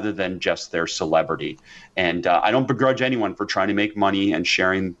rather than just their celebrity. And I don't begrudge anyone for trying to make money and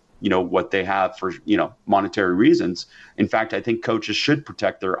sharing, what they have for, monetary reasons. In fact, I think coaches should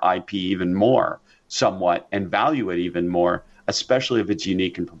protect their IP even more somewhat and value it even more, especially if it's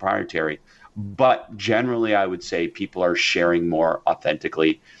unique and proprietary. But generally, I would say people are sharing more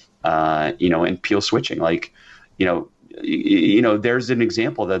authentically, and peel switching. Like, there's an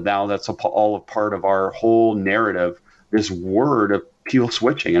example that now that's all a part of our whole narrative, this word of peel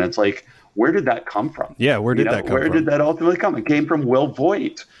switching. And it's like, where did that come from? Yeah, where did that come from? Where did that ultimately come? It came from Will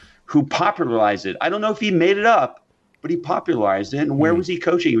Voigt, who popularized it. I don't know if he made it up, but he popularized it. And where was he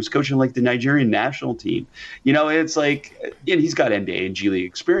coaching? He was coaching like the Nigerian national team. It's like, and he's got NBA and G League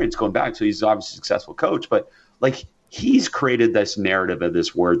experience going back. So he's obviously a successful coach, but like he's created this narrative of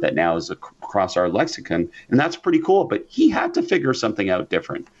this word that now is across our lexicon. And that's pretty cool, but he had to figure something out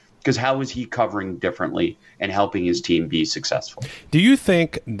different because how is he covering differently and helping his team be successful? Do you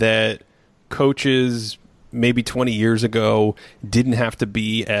think that coaches maybe 20 years ago didn't have to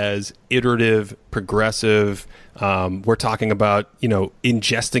be as iterative, progressive? We're talking about,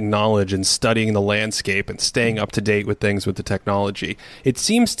 ingesting knowledge and studying the landscape and staying up to date with things with the technology. It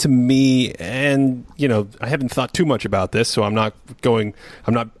seems to me, and, I haven't thought too much about this, so I'm not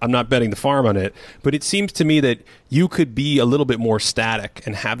betting the farm on it, but it seems to me that you could be a little bit more static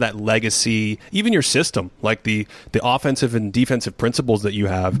and have that legacy, even your system, like the offensive and defensive principles that you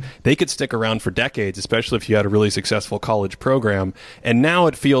have, they could stick around for decades, especially if you had a really successful college program. And now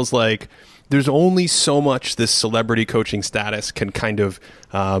it feels like there's only so much this celebrity coaching status can kind of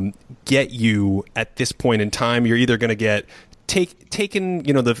get you at this point in time. You're either going to get taken,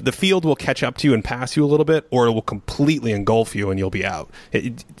 the field will catch up to you and pass you a little bit, or it will completely engulf you and you'll be out.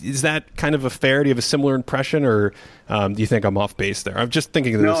 Is that kind of a fair? Do you have a similar impression, or do you think I'm off base there? I'm just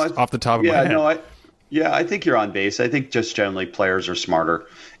thinking of this off the top of my head. I think you're on base. I think just generally players are smarter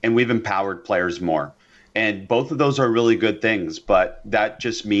and we've empowered players more. And both of those are really good things, but that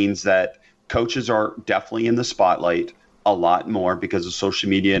just means that coaches are definitely in the spotlight a lot more because of social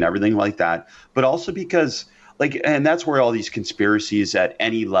media and everything like that, but also because and that's where all these conspiracies at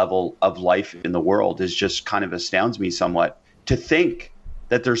any level of life in the world is just kind of astounds me somewhat to think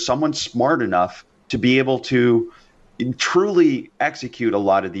that there's someone smart enough to be able to truly execute a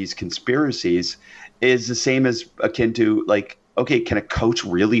lot of these conspiracies is the same as akin to like, okay, can a coach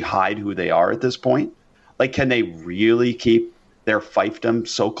really hide who they are at this point? Like, can they really keep their fiefdom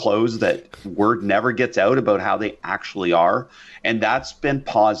so close that word never gets out about how they actually are? And that's been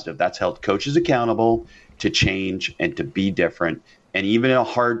positive. That's held coaches accountable to change and to be different. And even a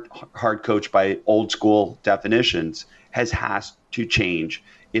hard coach by old school definitions has to change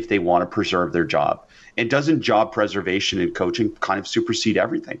if they want to preserve their job. And doesn't job preservation in coaching kind of supersede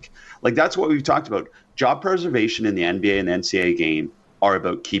everything? Like that's what we've talked about. Job preservation in the NBA and the NCAA game are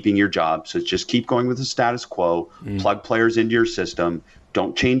about keeping your job. So just keep going with the status quo, plug players into your system,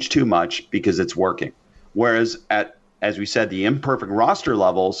 don't change too much because it's working. Whereas at as we said, the imperfect roster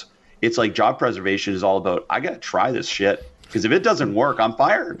levels, it's like job preservation is all about, I got to try this shit, because if it doesn't work, I'm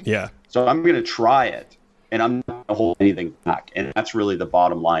fired. Yeah. So I'm going to try it, and I'm not going to hold anything back. And that's really the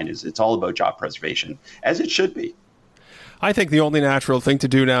bottom line, is it's all about job preservation, as it should be. I think the only natural thing to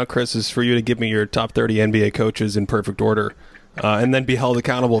do now, Chris, is for you to give me your top 30 NBA coaches in perfect order, and then be held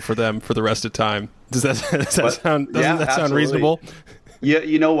accountable for them for the rest of time. Does that sound reasonable? Yeah,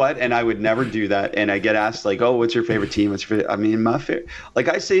 you know what? And I would never do that. And I get asked, like, "Oh, what's your favorite team?" I mean, my favorite. Like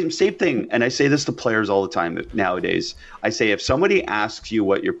I say, same thing. And I say this to players all the time nowadays. I say, if somebody asks you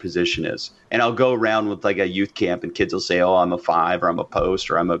what your position is, and I'll go around with like a youth camp, and kids will say, "Oh, I'm a 5, or I'm a post,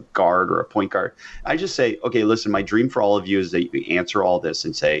 or I'm a guard, or a point guard." I just say, "Okay, listen. My dream for all of you is that you answer all this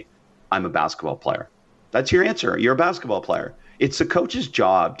and say, I'm a basketball player." That's your answer. You're a basketball player. It's the coach's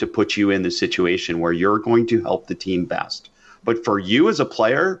job to put you in the situation where you're going to help the team best. But for you as a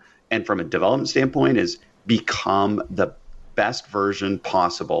player, and from a development standpoint, is become the best version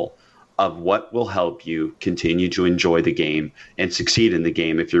possible of what will help you continue to enjoy the game and succeed in the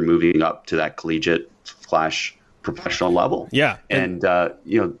game if you're moving up to that collegiate / professional level. Yeah. And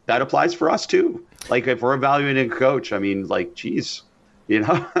that applies for us too. Like if we're evaluating a coach, I mean, like, geez,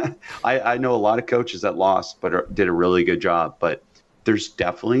 I know a lot of coaches that lost but did a really good job. But there's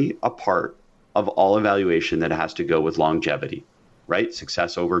definitely a part of all evaluation that has to go with longevity, right?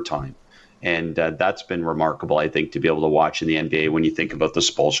 Success over time. And that's been remarkable, I think, to be able to watch in the NBA when you think about the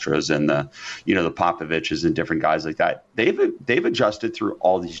Spoelstras and the Popoviches and different guys like that. They've adjusted through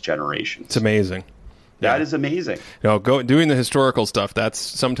all these generations. It's amazing. That is amazing. Doing the historical stuff, that's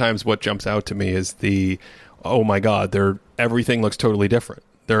sometimes what jumps out to me is oh my God, everything looks totally different.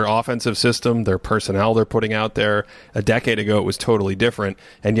 Their offensive system, their personnel they're putting out there, a decade ago it was totally different,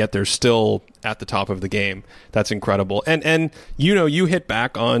 and yet they're still at the top of the game. That's incredible. And you hit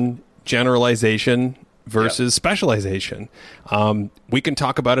back on generalization versus specialization. We can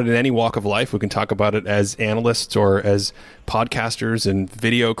talk about it in any walk of life. We can talk about it as analysts or as podcasters and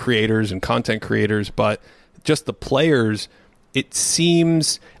video creators and content creators, but just the players, it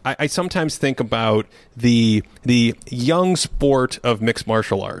seems, I sometimes think about the young sport of mixed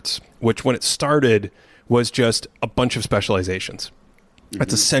martial arts, which when it started was just a bunch of specializations.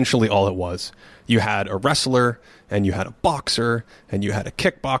 That's essentially all it was. You had a wrestler, and you had a boxer, and you had a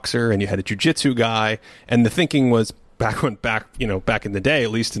kickboxer, and you had a jiu-jitsu guy, and the thinking was back in the day, at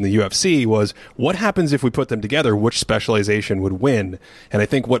least in the UFC, was what happens if we put them together? Which specialization would win? And I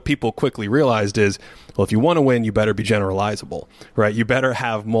think what people quickly realized is, well, if you want to win, you better be generalizable, right? You better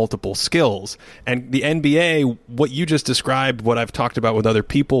have multiple skills. And the NBA, what you just described, what I've talked about with other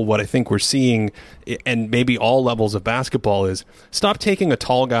people, what I think we're seeing, and maybe all levels of basketball, is stop taking a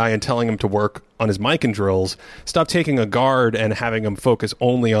tall guy and telling him to work on his mic and drills. Stop taking a guard and having him focus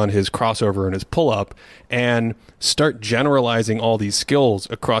only on his crossover and his pull-up, and start generalizing all these skills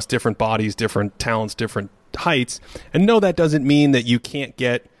across different bodies, different talents, different heights. And no, that doesn't mean that you can't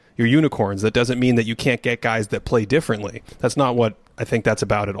get your unicorns. That doesn't mean that you can't get guys that play differently. That's not what I think that's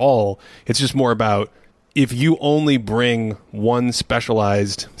about at all. It's just more about, if you only bring one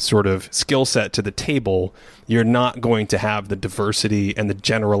specialized sort of skill set to the table, you're not going to have the diversity and the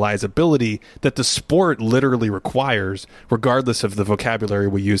generalizability that the sport literally requires, regardless of the vocabulary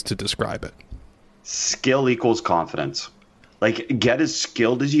we use to describe it. Skill equals confidence. Like, get as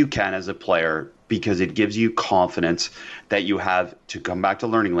skilled as you can as a player, because it gives you confidence that you have, to come back to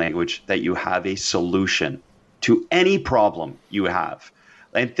learning language, that you have a solution to any problem you have.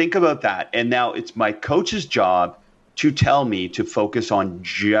 And think about that. And now it's my coach's job to tell me to focus on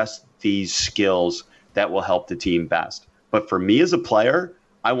just these skills that will help the team best. But for me as a player,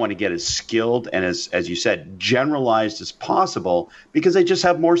 I want to get as skilled and as you said, generalized as possible, because I just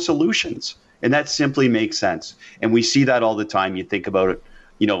have more solutions. And that simply makes sense. And we see that all the time. You think about it,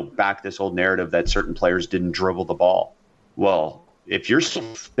 back this old narrative that certain players didn't dribble the ball. Well, if you're still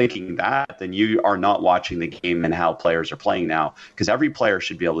thinking that, then you are not watching the game and how players are playing now, because every player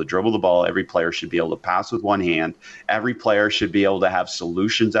should be able to dribble the ball. Every player should be able to pass with one hand. Every player should be able to have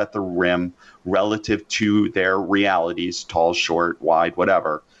solutions at the rim relative to their realities, tall, short, wide,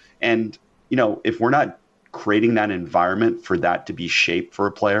 whatever. And, if we're not creating that environment for that to be shaped for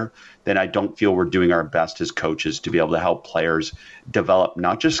a player, then I don't feel we're doing our best as coaches to be able to help players develop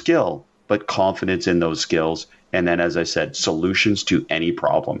not just skill, but confidence in those skills. And then, as I said, solutions to any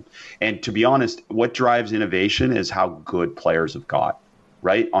problem. And to be honest, what drives innovation is how good players have got,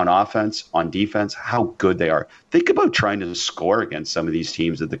 right? On offense, on defense, how good they are. Think about trying to score against some of these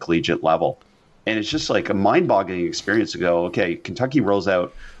teams at the collegiate level. And it's just like a mind-boggling experience to go, okay, Kentucky rolls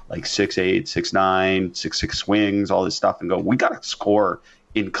out like 6'8", 6'9", 6'6" swings, all this stuff, and go, we got to score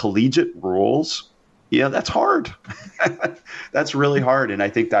in collegiate rules Yeah, that's hard. That's really hard. And I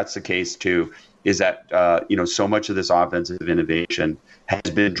think that's the case too, is that, so much of this offensive innovation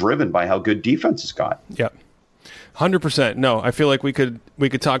has been driven by how good defense has got. Yeah. 100%. No, I feel like we could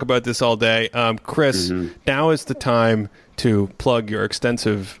talk about this all day. Chris, now is the time to plug your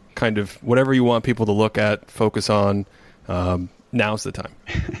extensive kind of whatever you want people to look at, focus on. Now's the time.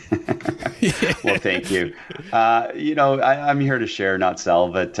 Well, thank you. I'm here to share, not sell,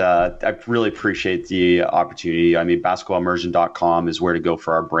 but I really appreciate the opportunity. I mean, basketballimmersion.com is where to go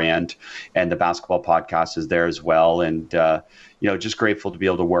for our brand, and the basketball podcast is there as well. And, just grateful to be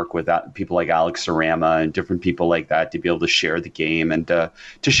able to work with people like Alex Sarama and different people like that to be able to share the game and to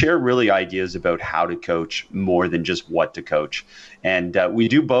share really ideas about how to coach more than just what to coach. And we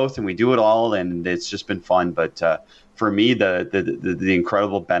do both and we do it all, and it's just been fun. But for me, the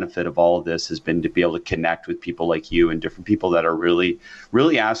incredible benefit of all of this has been to be able to connect with people like you and different people that are really,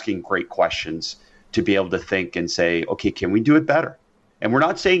 really asking great questions to be able to think and say, okay, can we do it better? And we're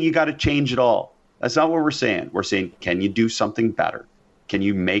not saying you got to change it all. That's not what we're saying. We're saying, can you do something better? Can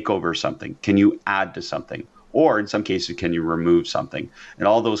you make over something? Can you add to something? Or in some cases, can you remove something? And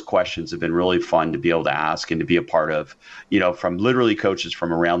all those questions have been really fun to be able to ask and to be a part of, from literally coaches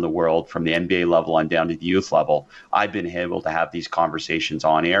from around the world, from the NBA level on down to the youth level. I've been able to have these conversations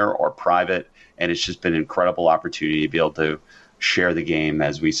on air or private, and it's just been an incredible opportunity to be able to share the game,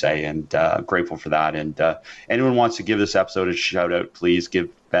 as we say, and grateful for that. And anyone wants to give this episode a shout out, please give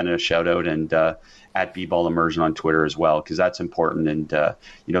Ben a shout out, and at B-Ball Immersion on Twitter as well, because that's important. And,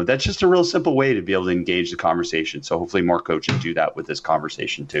 that's just a real simple way to be able to engage the conversation. So hopefully more coaches do that with this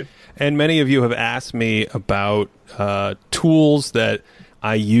conversation too. And many of you have asked me about tools that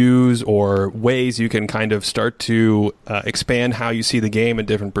I use or ways you can kind of start to expand how you see the game in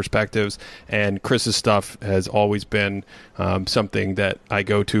different perspectives. And Chris's stuff has always been something that I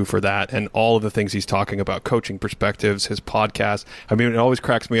go to for that. And all of the things he's talking about, coaching perspectives, his podcast. I mean, it always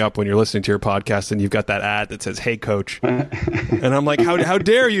cracks me up when you're listening to your podcast and you've got that ad that says, "Hey, coach." And I'm like, how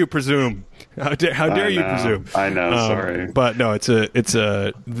dare you presume? How dare you presume? I know, sorry. But no, it's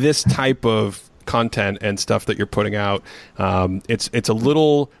this type of content and stuff that you're putting out. It's a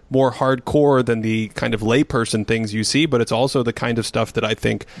little more hardcore than the kind of layperson things you see, but it's also the kind of stuff that I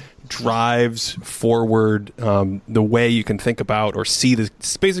think drives forward the way you can think about or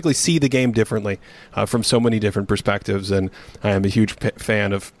basically see the game differently from so many different perspectives. And I am a huge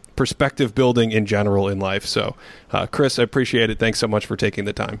fan of perspective building in general in life. So, Chris, I appreciate it. Thanks so much for taking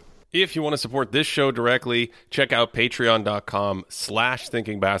the time. If you want to support this show directly, check out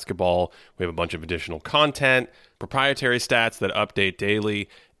patreon.com/thinkingbasketball. We have a bunch of additional content, proprietary stats that update daily,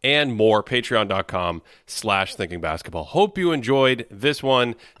 and more. Patreon.com/thinkingbasketball. Hope you enjoyed this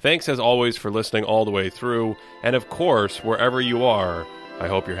one. Thanks as always for listening all the way through. And of course, wherever you are, I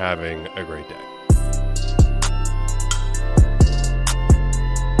hope you're having a great day.